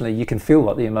emotionally, you can feel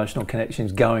what the emotional connection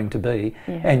is going to be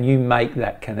and you make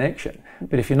that connection.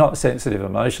 But if you're not sensitive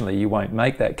emotionally, you won't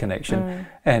make that connection.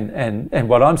 And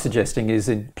what I'm suggesting is,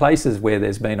 in places where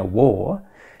there's been a war,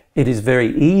 it is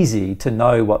very easy to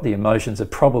know what the emotions are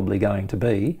probably going to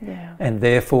be, and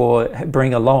therefore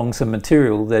bring along some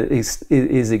material that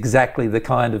is exactly the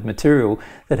kind of material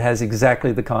that has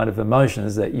exactly the kind of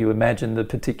emotions that you imagine the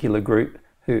particular group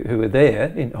who are there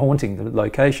in haunting the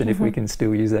location, if we can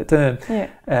still use that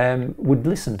term, would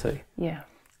listen to.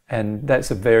 And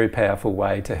that's a very powerful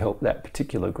way to help that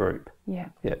particular group.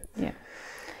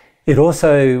 It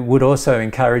would also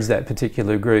encourage that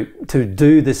particular group to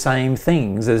do the same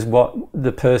things as what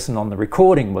the person on the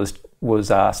recording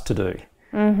was asked to do.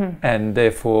 And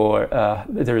therefore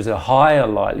there is a higher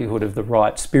likelihood of the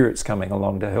right spirits coming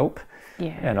along to help,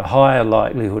 and a higher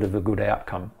likelihood of a good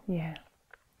outcome.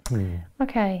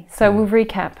 Okay, so we'll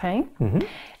recap, hey?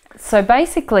 So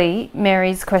basically,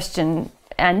 Mary's question,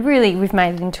 and really we've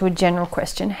made it into a general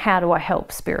question, how do I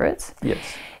help spirits?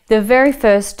 The very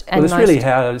first and it's really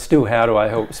how do I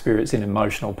help spirits in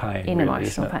emotional pain? In really,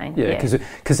 emotional pain,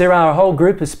 because there are a whole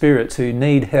group of spirits who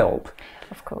need help,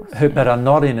 of course, but are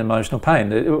not in emotional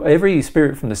pain. Every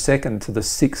spirit from the 2nd to the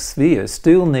 6th sphere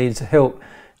still needs help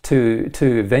to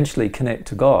eventually connect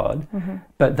to God,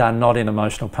 but they're not in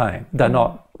emotional pain. They're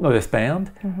not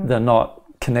earthbound. They're not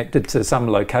connected to some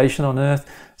location on earth.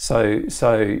 So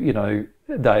you know,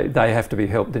 they have to be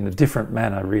helped in a different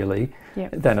manner, really,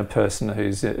 than a person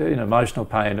who's in emotional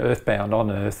pain, earthbound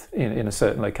on earth, in a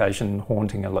certain location,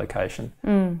 haunting a location.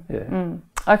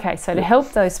 Okay, so to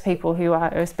help those people who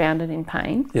are earthbound and in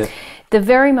pain, the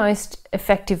very most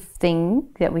effective thing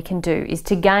that we can do is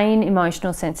to gain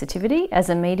emotional sensitivity as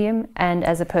a medium and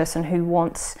as a person who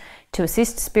wants to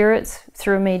assist spirits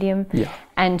through a medium,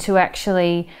 and to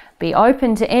actually be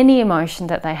open to any emotion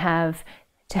that they have,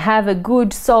 to have a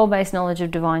good soul-based knowledge of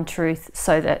divine truth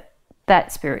so that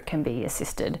that spirit can be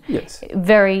assisted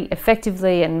very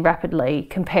effectively and rapidly,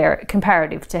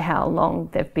 comparative to how long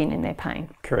they've been in their pain.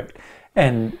 Correct.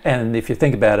 And if you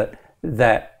think about it,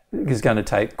 that is going to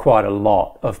take quite a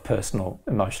lot of personal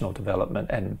emotional development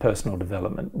and personal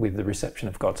development with the reception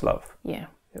of God's love.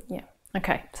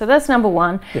 Okay, so that's number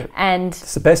one. And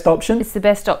it's the best option. It's the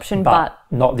best option, but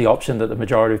not the option that the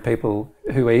majority of people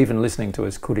who are even listening to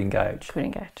us could engage.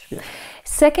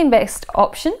 Second best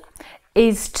option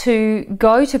is to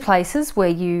go to places where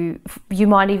you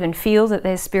might even feel that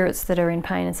there's spirits that are in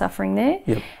pain and suffering there,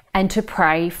 and to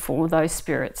pray for those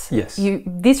spirits.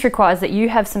 This requires that you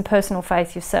have some personal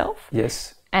faith yourself,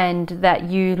 and that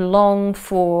you long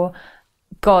for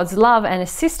God's love and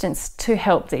assistance to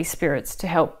help these spirits, to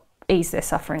help ease their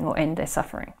suffering or end their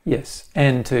suffering.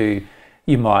 And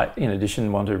you might, in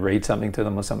addition, want to read something to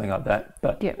them or something like that,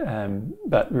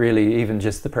 but really even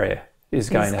just the prayer is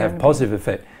going to have a positive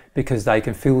effect, because they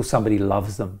can feel somebody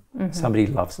loves them. Somebody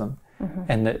loves them.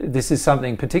 And this is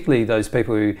something, particularly those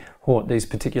people who haunt these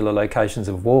particular locations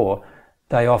of war,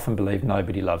 they often believe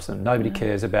nobody loves them. Nobody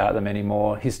cares about them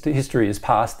anymore. History has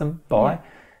passed them by.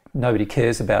 Nobody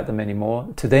cares about them anymore.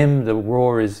 To them, the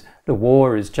war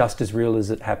is just as real as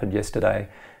it happened yesterday.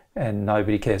 and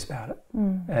nobody cares about it.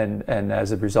 And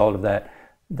as a result of that,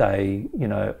 they, you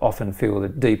know, often feel a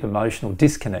deep emotional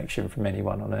disconnection from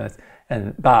anyone on earth,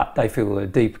 but they feel a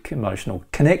deep emotional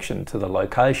connection to the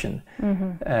location,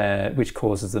 which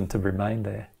causes them to remain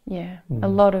there. Yeah, a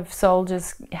lot of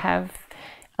soldiers have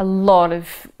a lot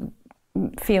of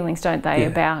feelings, don't they,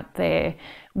 about their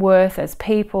worth as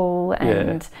people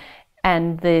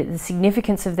and the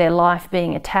significance of their life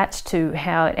being attached to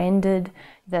how it ended.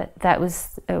 That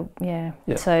was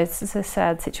So it's a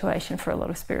sad situation for a lot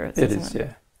of spirits. It isn't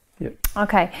is. Yeah.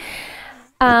 Okay.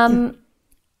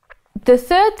 The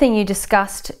third thing you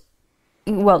discussed.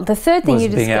 Well, the third thing was you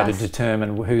discussed, being able to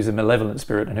determine who's a malevolent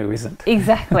spirit and who isn't.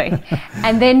 Exactly.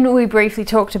 And then we briefly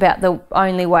talked about the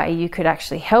only way you could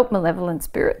actually help malevolent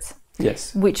spirits.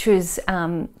 Yes. Which was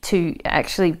to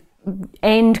actually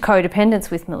end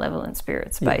codependence with malevolent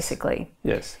spirits, basically.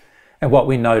 Yes. And what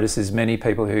we notice is many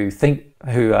people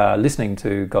who are listening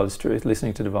to God's truth,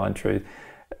 listening to divine truth,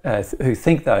 who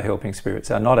think they're helping spirits,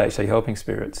 are not actually helping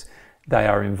spirits. They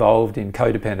are involved in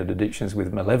codependent addictions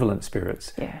with malevolent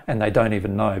spirits, and they don't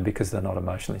even know because they're not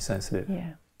emotionally sensitive,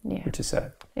 which is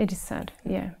sad. It is sad,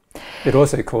 yeah. It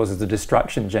also causes the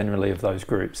destruction generally of those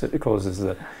groups. It causes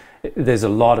there's a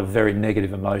lot of very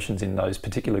negative emotions in those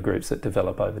particular groups that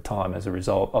develop over time as a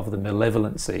result of the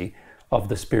malevolency of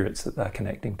the spirits that they're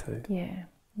connecting to.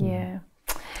 Yeah.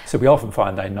 So we often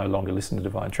find they no longer listen to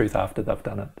divine truth after they've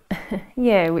done it.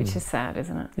 Yeah, which is sad,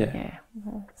 isn't it? Yeah.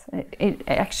 It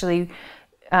actually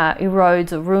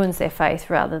erodes or ruins their faith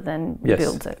rather than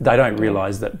builds it. They don't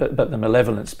realise that, but the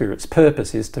malevolent spirit's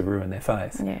purpose is to ruin their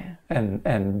faith. Yeah.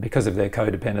 And because of their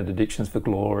codependent addictions for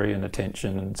glory and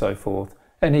attention and so forth,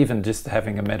 and even just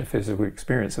having a metaphysical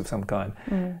experience of some kind,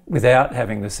 without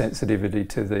having the sensitivity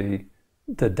to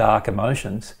the dark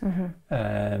emotions,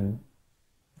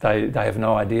 they have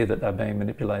no idea that they're being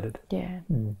manipulated. Yeah.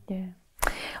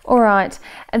 All right.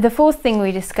 And the fourth thing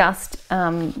we discussed,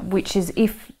 which is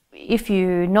if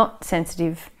you're not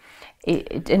sensitive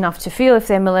enough to feel if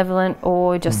they're malevolent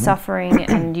or just suffering,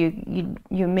 and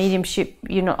your mediumship,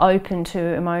 you're not open to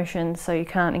emotions, so you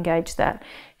can't engage that.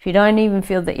 If you don't even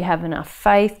feel that you have enough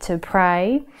faith to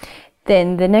pray,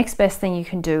 then the next best thing you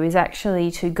can do is actually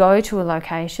to go to a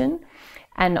location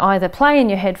and either play in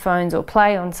your headphones or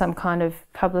play on some kind of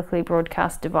publicly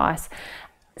broadcast device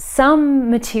some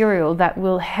material that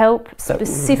will help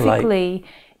specifically,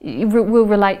 will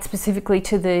relate specifically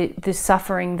to the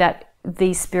suffering that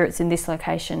these spirits in this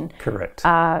location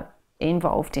are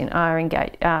involved in, are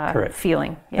engaged,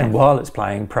 feeling. Yeah. And while it's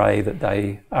playing, pray that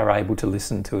they are able to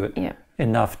listen to it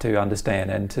enough to understand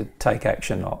and to take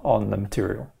action on the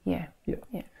material. Yeah.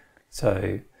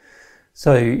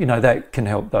 So you know, that can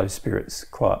help those spirits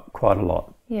quite a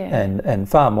lot. Yeah. And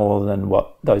far more than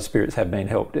what those spirits have been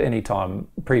helped any time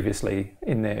previously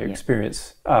in their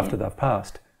experience after they've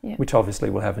passed, which obviously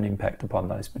will have an impact upon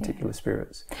those particular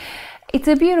spirits. It's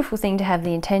a beautiful thing to have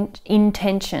the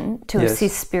intention to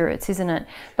assist spirits, isn't it?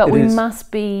 But we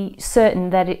must be certain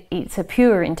that it's a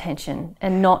pure intention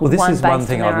and not one based on our own addiction. Well, this is one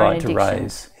thing I'd like to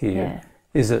raise here,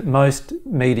 is that most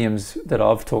mediums that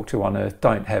I've talked to on earth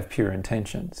don't have pure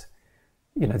intentions.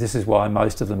 You know, this is why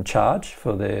most of them charge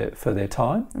for their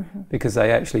time, because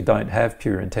they actually don't have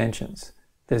pure intentions.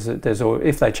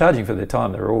 If they're charging for their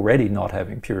time, they're already not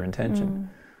having pure intention.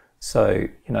 So,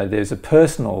 you know, there's a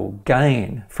personal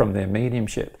gain from their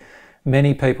mediumship.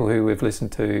 Many people who we've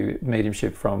listened to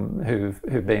mediumship from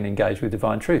who've been engaged with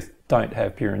divine truth don't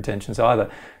have pure intentions either,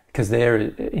 because their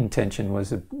intention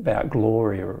was about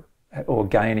glory or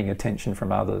gaining attention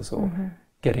from others or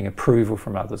getting approval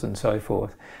from others and so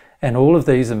forth. And all of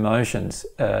these emotions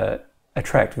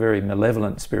attract very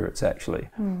malevolent spirits, actually.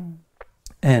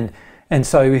 And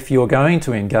so if you're going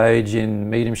to engage in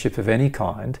mediumship of any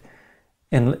kind,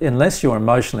 unless you're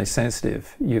emotionally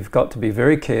sensitive, you've got to be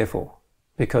very careful,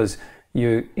 because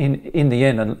in the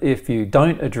end, if you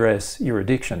don't address your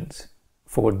addictions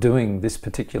for doing this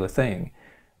particular thing,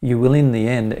 you will in the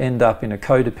end up in a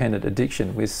codependent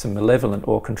addiction with some malevolent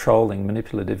or controlling,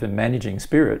 manipulative and managing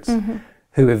spirits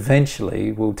who eventually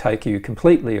will take you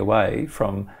completely away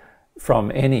from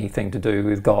anything to do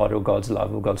with God or God's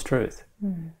love or God's truth.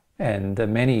 And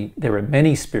there are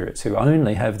many spirits who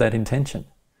only have that intention.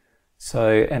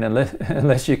 So, and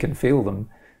unless you can feel them,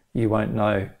 you won't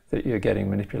know that you're getting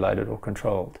manipulated or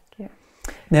controlled.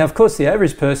 Now, of course, the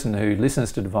average person who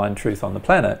listens to divine truth on the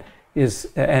planet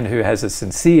and who has a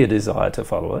sincere desire to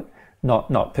follow it,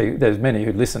 there's many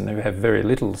who listen who have very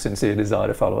little sincere desire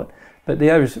to follow it, but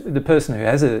the person who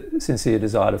has a sincere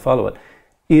desire to follow it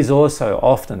is also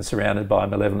often surrounded by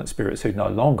malevolent spirits who no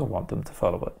longer want them to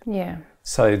follow it. Yeah.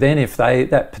 So then if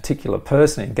that particular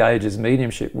person engages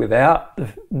mediumship without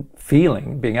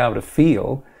being able to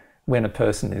feel when a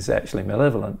person is actually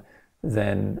malevolent,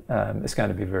 then it's going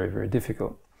to be very, very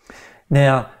difficult.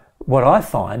 Now, what I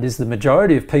find is the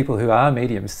majority of people who are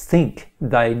mediums think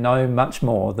they know much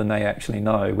more than they actually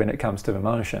know when it comes to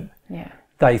emotion. Yeah.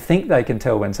 They think they can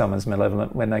tell when someone's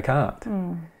malevolent when they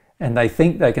can't. And they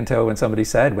think they can tell when somebody's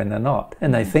sad when they're not.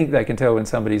 And they think they can tell when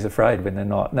somebody's afraid when they're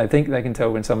not. And they think they can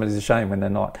tell when somebody's ashamed when they're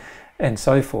not, and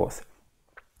so forth.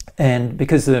 And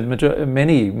because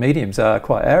many mediums are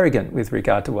quite arrogant with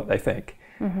regard to what they think.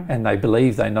 And they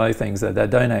believe they know things that they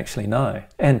don't actually know.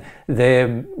 And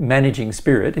their managing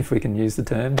spirit, if we can use the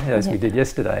term, as we did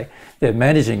yesterday, their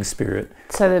managing spirit.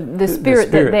 So the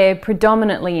spirit that they're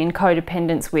predominantly in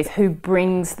codependence with, who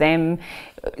brings them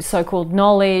so-called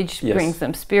knowledge, brings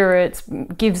them spirits,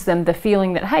 gives them the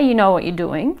feeling that, hey, you know what you're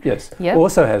doing. Yes. Yep.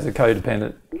 Also has a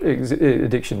codependent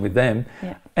addiction with them,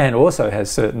 and also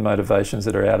has certain motivations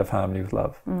that are out of harmony with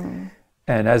love.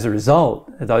 And as a result,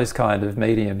 those kind of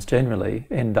mediums generally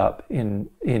end up in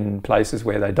places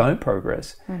where they don't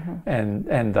progress,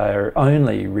 and they're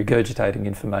only regurgitating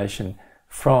information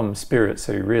from spirits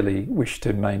who really wish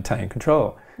to maintain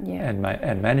control and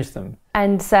manage them.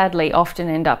 And sadly often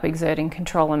end up exerting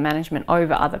control and management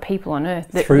over other people on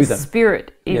earth. Through them. The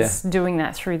spirit is doing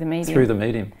that through the medium. Through the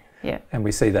medium. Yeah. And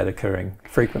we see that occurring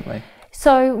frequently.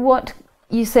 So what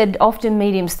you said, often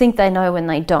mediums think they know when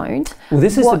they don't. Well,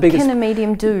 this is the biggest. What can a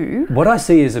medium do? What I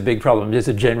see as a big problem, just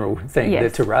a general thing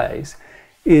to raise,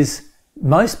 is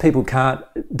most people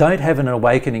don't have an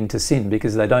awakening to sin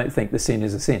because they don't think the sin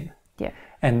is a sin. Yeah.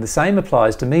 And the same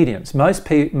applies to mediums. Most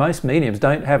mediums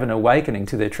don't have an awakening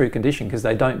to their true condition because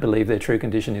they don't believe their true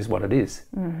condition is what it is.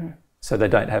 So they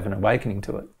don't have an awakening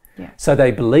to it. Yeah. So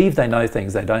they believe they know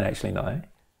things they don't actually know.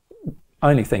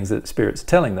 Only things that spirits are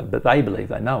telling them, but they believe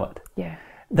they know it. Yeah.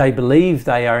 They believe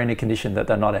they are in a condition that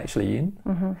they're not actually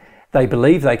in. They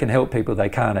believe they can help people they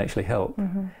can't actually help.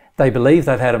 They believe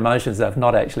they've had emotions they've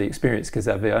not actually experienced because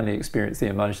they've only experienced the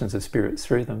emotions of spirits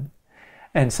through them,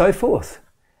 and so forth.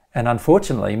 And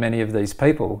unfortunately, many of these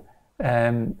people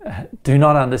do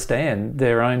not understand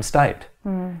their own state,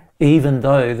 even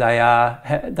though they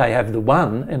have the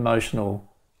one emotional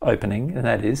opening, and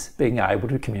that is being able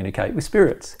to communicate with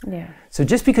spirits. Yeah. So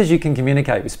just because you can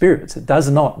communicate with spirits, it does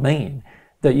not mean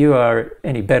that you are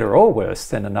any better or worse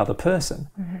than another person.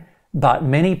 But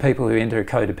many people who enter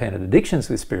codependent addictions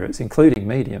with spirits, including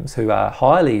mediums who are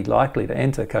highly likely to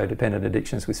enter codependent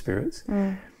addictions with spirits,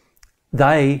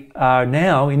 they are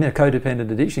now in a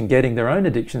codependent addiction, getting their own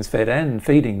addictions fed and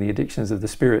feeding the addictions of the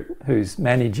spirit who's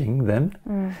managing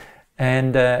them.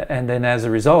 And then as a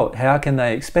result, how can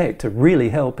they expect to really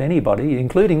help anybody,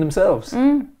 including themselves?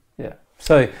 Yeah.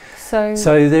 So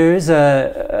there is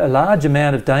a large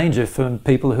amount of danger for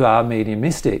people who are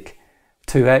mediumistic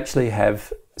to actually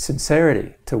have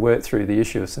sincerity, to work through the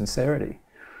issue of sincerity.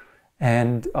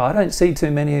 And I don't see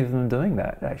too many of them doing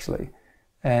that, actually.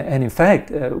 And in fact,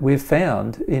 we've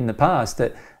found in the past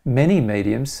that many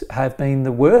mediums have been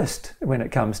the worst when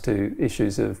it comes to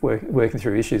issues of working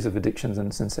through issues of addictions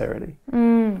and sincerity.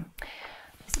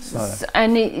 So.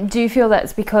 And do you feel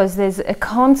that's because there's a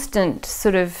constant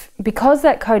sort of, because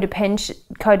that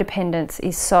codependence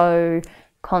is so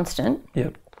constant,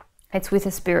 it's with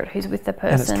a spirit who's with the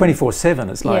person. And it's 24/7,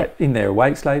 it's like in their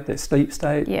awake state, their sleep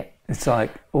state, it's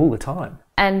like all the time.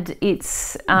 And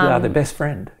it's... they are their best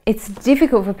friend. It's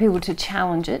difficult for people to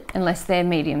challenge it unless they're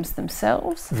mediums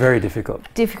themselves. Very difficult.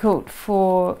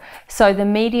 So the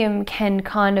medium can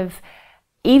kind of,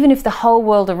 even if the whole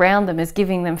world around them is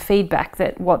giving them feedback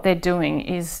that what they're doing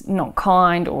is not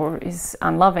kind or is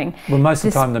unloving. Well, most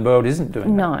of the time the world isn't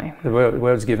doing that. No. The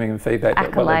world's giving them feedback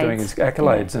that what they're doing is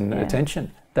accolades and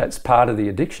attention. That's part of the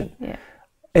addiction. Yeah.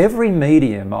 Every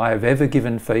medium I have ever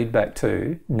given feedback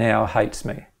to now hates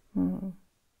me.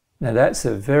 Now that's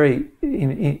a very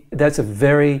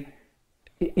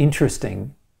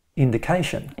interesting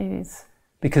indication. It is.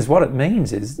 Because what it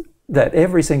means is that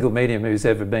every single medium who's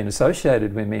ever been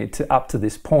associated with me up to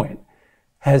this point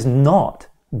has not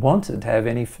wanted to have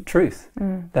any truth.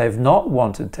 They've not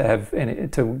wanted to have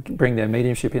to bring their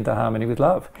mediumship into harmony with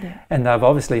love. And they've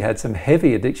obviously had some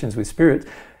heavy addictions with spirits,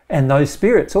 and those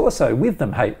spirits also with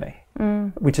them hate me.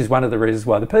 Which is one of the reasons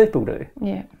why the people do.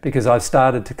 Yeah. Because I've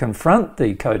started to confront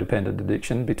the codependent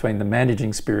addiction between the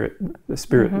managing spirit, the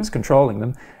spirit that's controlling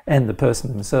them, and the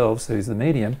person themselves, who's the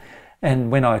medium. And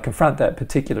when I confront that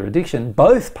particular addiction,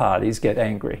 both parties get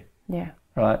angry. Yeah.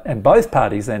 Right? And both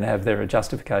parties then have their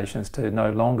justifications to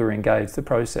no longer engage the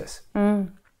process.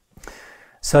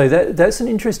 So that's an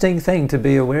interesting thing to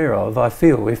be aware of, I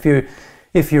feel. If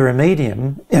you're a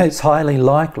medium, it's highly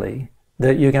likely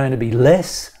that you're going to be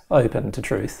less open to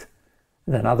truth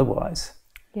than otherwise.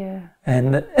 Yeah.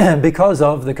 And because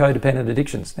of the codependent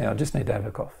addictions. Now, I just need to have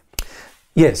a cough.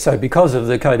 Yeah, so because of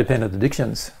the codependent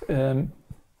addictions,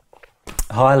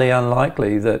 highly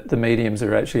unlikely that the mediums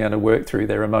are actually going to work through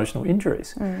their emotional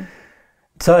injuries.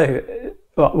 So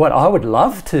what I would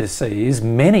love to see is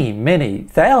many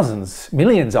thousands,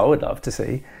 millions I would love to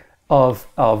see of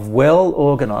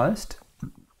well-organised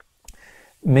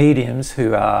mediums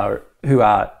who are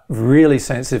really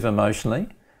sensitive emotionally,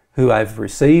 who have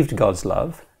received God's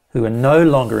love, who are no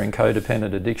longer in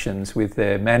codependent addictions with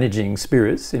their managing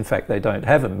spirits. In fact, they don't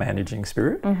have a managing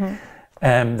spirit.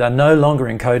 And they're no longer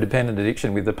in codependent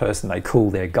addiction with the person they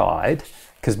call their guide,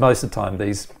 because most of the time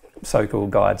these so-called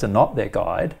guides are not their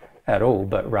guide at all,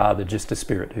 but rather just a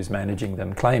spirit who's managing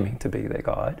them, claiming to be their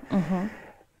guide.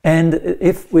 And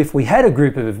if we had a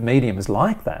group of mediums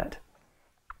like that,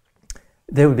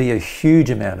 there would be a huge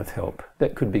amount of help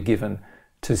that could be given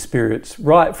to spirits,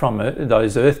 right from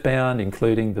those earthbound,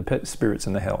 including the spirits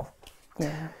in the hell.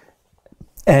 Yeah.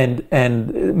 And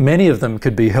many of them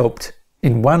could be helped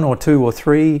in 1 or 2 or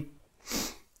 3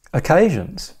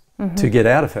 occasions to get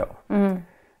out of hell.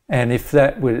 And if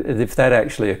that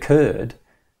actually occurred,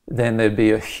 then there'd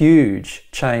be a huge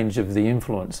change of the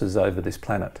influences over this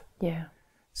planet. Yeah.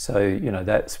 So, you know,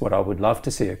 that's what I would love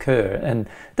to see occur. And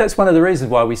that's one of the reasons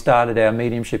why we started our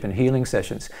mediumship and healing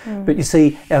sessions. But you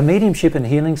see, our mediumship and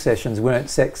healing sessions weren't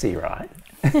sexy, right?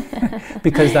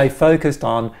 Because they focused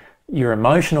on your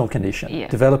emotional condition,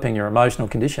 developing your emotional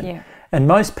condition. Yeah. And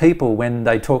most people, when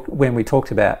we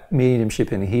talked about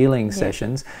mediumship and healing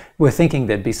sessions, were thinking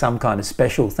there'd be some kind of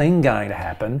special thing going to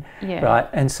happen, right?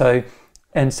 And so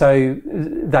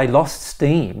they lost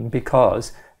steam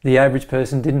because the average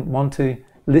person didn't want to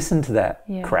listen to that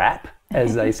crap,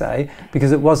 as they say,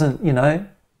 because it wasn't, you know,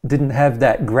 didn't have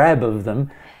that grab of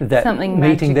them that something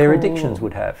meeting magical. Their addictions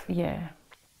would have. Yeah.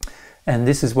 And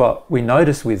this is what we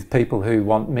notice with people who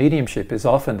want mediumship, is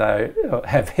often they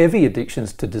have heavy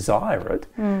addictions to desire it,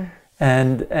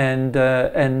 and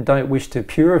don't wish to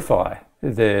purify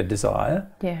their desire.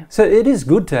 Yeah. So it is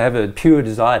good to have a pure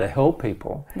desire to help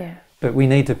people. Yeah. But we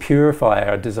need to purify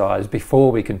our desires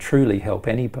before we can truly help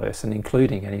any person,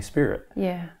 including any spirit.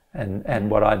 Yeah.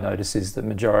 And what I notice is the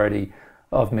majority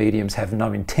of mediums have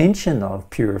no intention of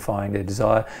purifying their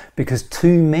desire, because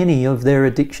too many of their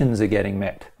addictions are getting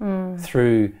met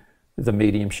through the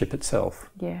mediumship itself.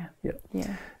 Yeah. Yeah.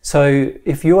 Yeah. So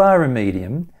if you are a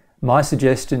medium, my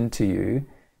suggestion to you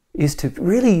is to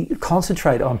really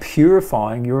concentrate on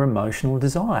purifying your emotional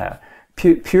desire.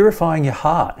 Purifying your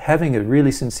heart, having a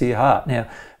really sincere heart. Now,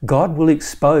 God will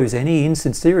expose any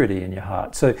insincerity in your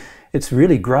heart. So it's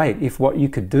really great if what you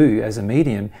could do as a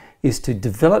medium is to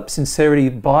develop sincerity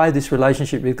by this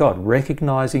relationship with God,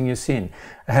 recognizing your sin,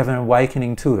 have an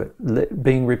awakening to it,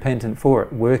 being repentant for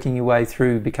it, working your way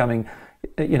through becoming,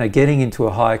 you know, getting into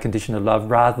a higher condition of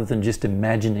love, rather than just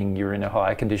imagining you're in a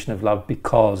higher condition of love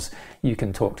because you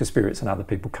can talk to spirits and other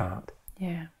people can't.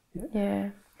 Yeah. Yeah.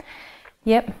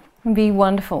 Yep. It'd be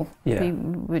wonderful. Yeah. It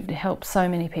would help so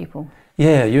many people.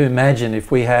 Yeah, you imagine if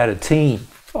we had a team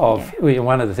of,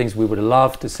 one of the things we would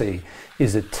love to see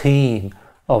is a team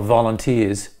of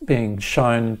volunteers being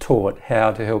taught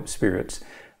how to help spirits,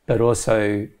 but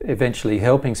also eventually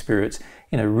helping spirits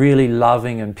in a really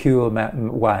loving and pure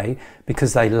way,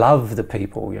 because they love the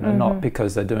people, you know, not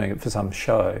because they're doing it for some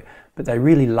show, but they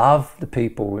really love the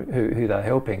people who they're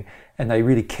helping, and they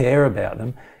really care about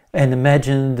them. And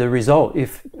imagine the result.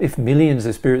 If millions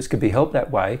of spirits could be helped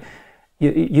that way,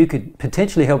 you could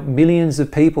potentially help millions of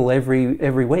people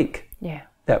every week. Yeah.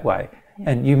 That way. Yeah.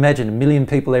 And you imagine 1 million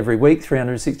people every week,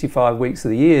 365 weeks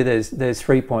of the year. There's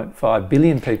 3.5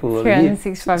 billion people a year.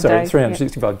 365 sorry, days.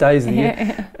 365 days of the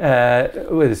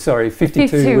year.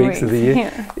 52 weeks of the year.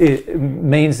 Yeah. It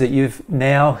means that you've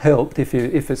now helped, if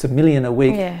it's 1 million a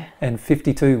week and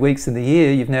 52 weeks in the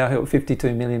year, you've now helped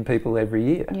 52 million people every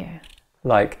year. Yeah.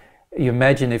 Like, you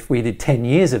imagine if we did 10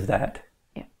 years of that,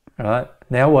 right?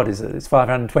 Now what is it? It's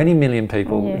 520 million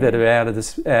people that are out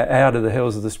of the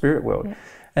hells of the spirit world. Yeah.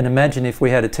 And imagine if we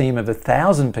had a team of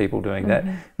 1,000 people doing that,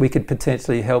 we could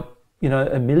potentially help, you know,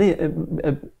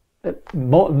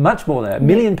 much more than that, 1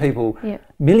 million people,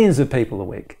 millions of people a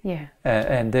week. Yeah.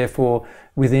 And therefore,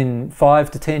 within 5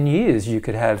 to 10 years, you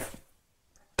could have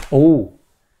all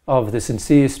of the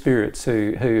sincere spirits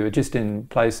who are just in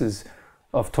places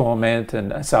of torment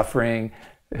and suffering,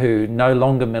 who no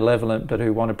longer malevolent but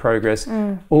who want to progress,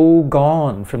 all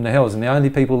gone from the hells, and the only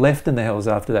people left in the hells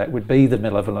after that would be the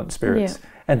malevolent spirits,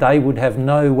 and they would have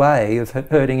no way of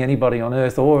hurting anybody on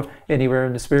earth or anywhere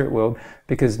in the spirit world,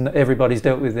 because everybody's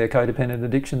dealt with their codependent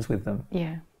addictions with them.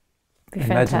 Yeah, be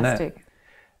Imagine fantastic.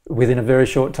 That. Within a very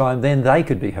short time, then they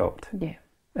could be helped. Yeah.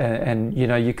 And you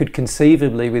know, you could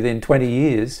conceivably within 20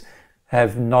 years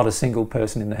have not a single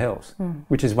person in the hells,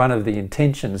 which is one of the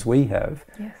intentions we have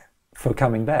for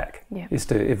coming back, is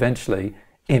to eventually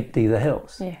empty the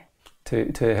hells,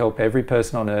 to help every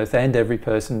person on earth and every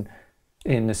person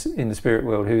in the spirit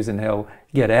world who's in hell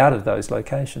get out of those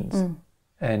locations.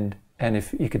 And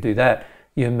if you could do that,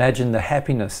 you imagine the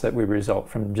happiness that would result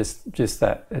from just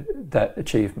that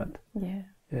achievement.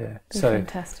 Yeah. So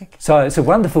fantastic. So it's a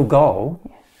wonderful goal.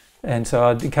 And so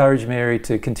I'd encourage Mary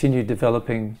to continue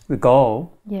developing the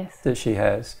goal that she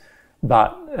has.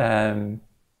 But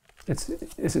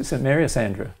is it St. Mary or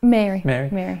Sandra? Mary.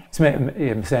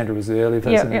 Sandra was the earlier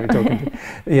person we were talking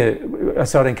to.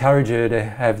 So I'd encourage her to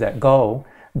have that goal,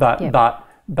 but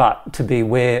to be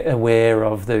aware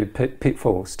of the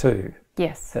pitfalls too.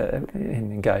 Yes.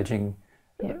 In engaging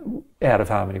out of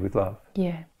harmony with love.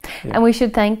 Yeah. And we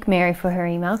should thank Mary for her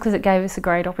email, because it gave us a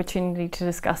great opportunity to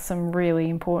discuss some really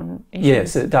important issues.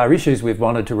 Yes, there are issues we've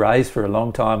wanted to raise for a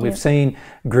long time. We've seen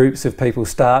groups of people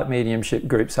start mediumship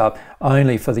groups up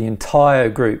only for the entire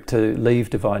group to leave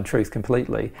divine truth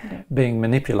completely, being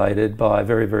manipulated by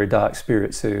very, very dark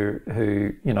spirits who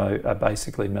you know, are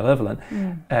basically malevolent,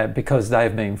 because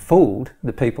they've been fooled.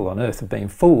 The people on earth have been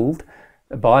fooled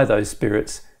by those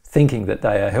spirits, thinking that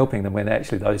they are helping them when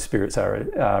actually those spirits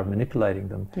are manipulating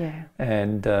them,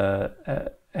 and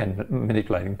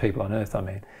manipulating people on earth. I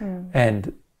mean,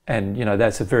 and you know,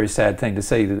 that's a very sad thing to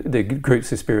see. The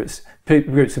groups of spirits,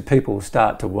 groups of people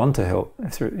start to want to help.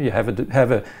 You have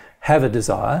a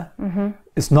desire.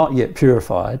 It's not yet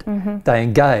purified. They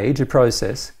engage a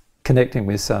process connecting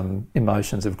with some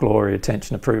emotions of glory,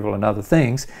 attention, approval, and other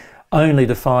things, only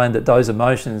to find that those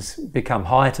emotions become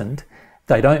heightened.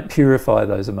 They don't purify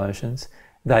those emotions.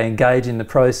 They engage in the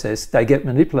process. They get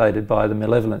manipulated by the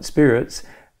malevolent spirits,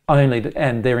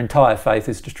 and their entire faith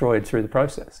is destroyed through the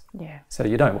process. So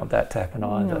you don't want that to happen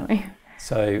either. No.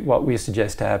 So what we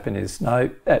suggest to happen is, no,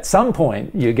 at some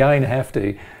point you're going to have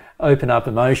to open up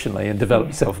emotionally and develop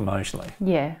yourself emotionally.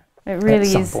 Yeah, it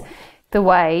really is the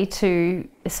way to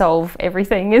solve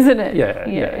everything, isn't it?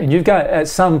 And you've got, at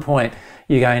some point,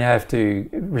 you're going to have to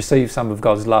receive some of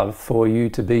God's love for you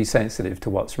to be sensitive to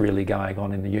what's really going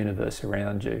on in the universe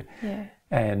around you.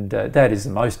 And that is the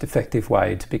most effective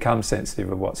way to become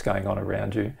sensitive of what's going on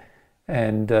around you.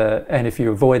 And if you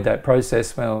avoid that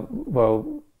process,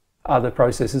 well, other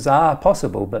processes are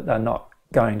possible, but they're not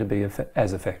going to be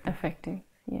as effective.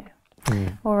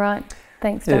 All right.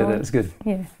 Thanks, Darwin. Yeah, that's good.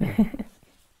 Yeah.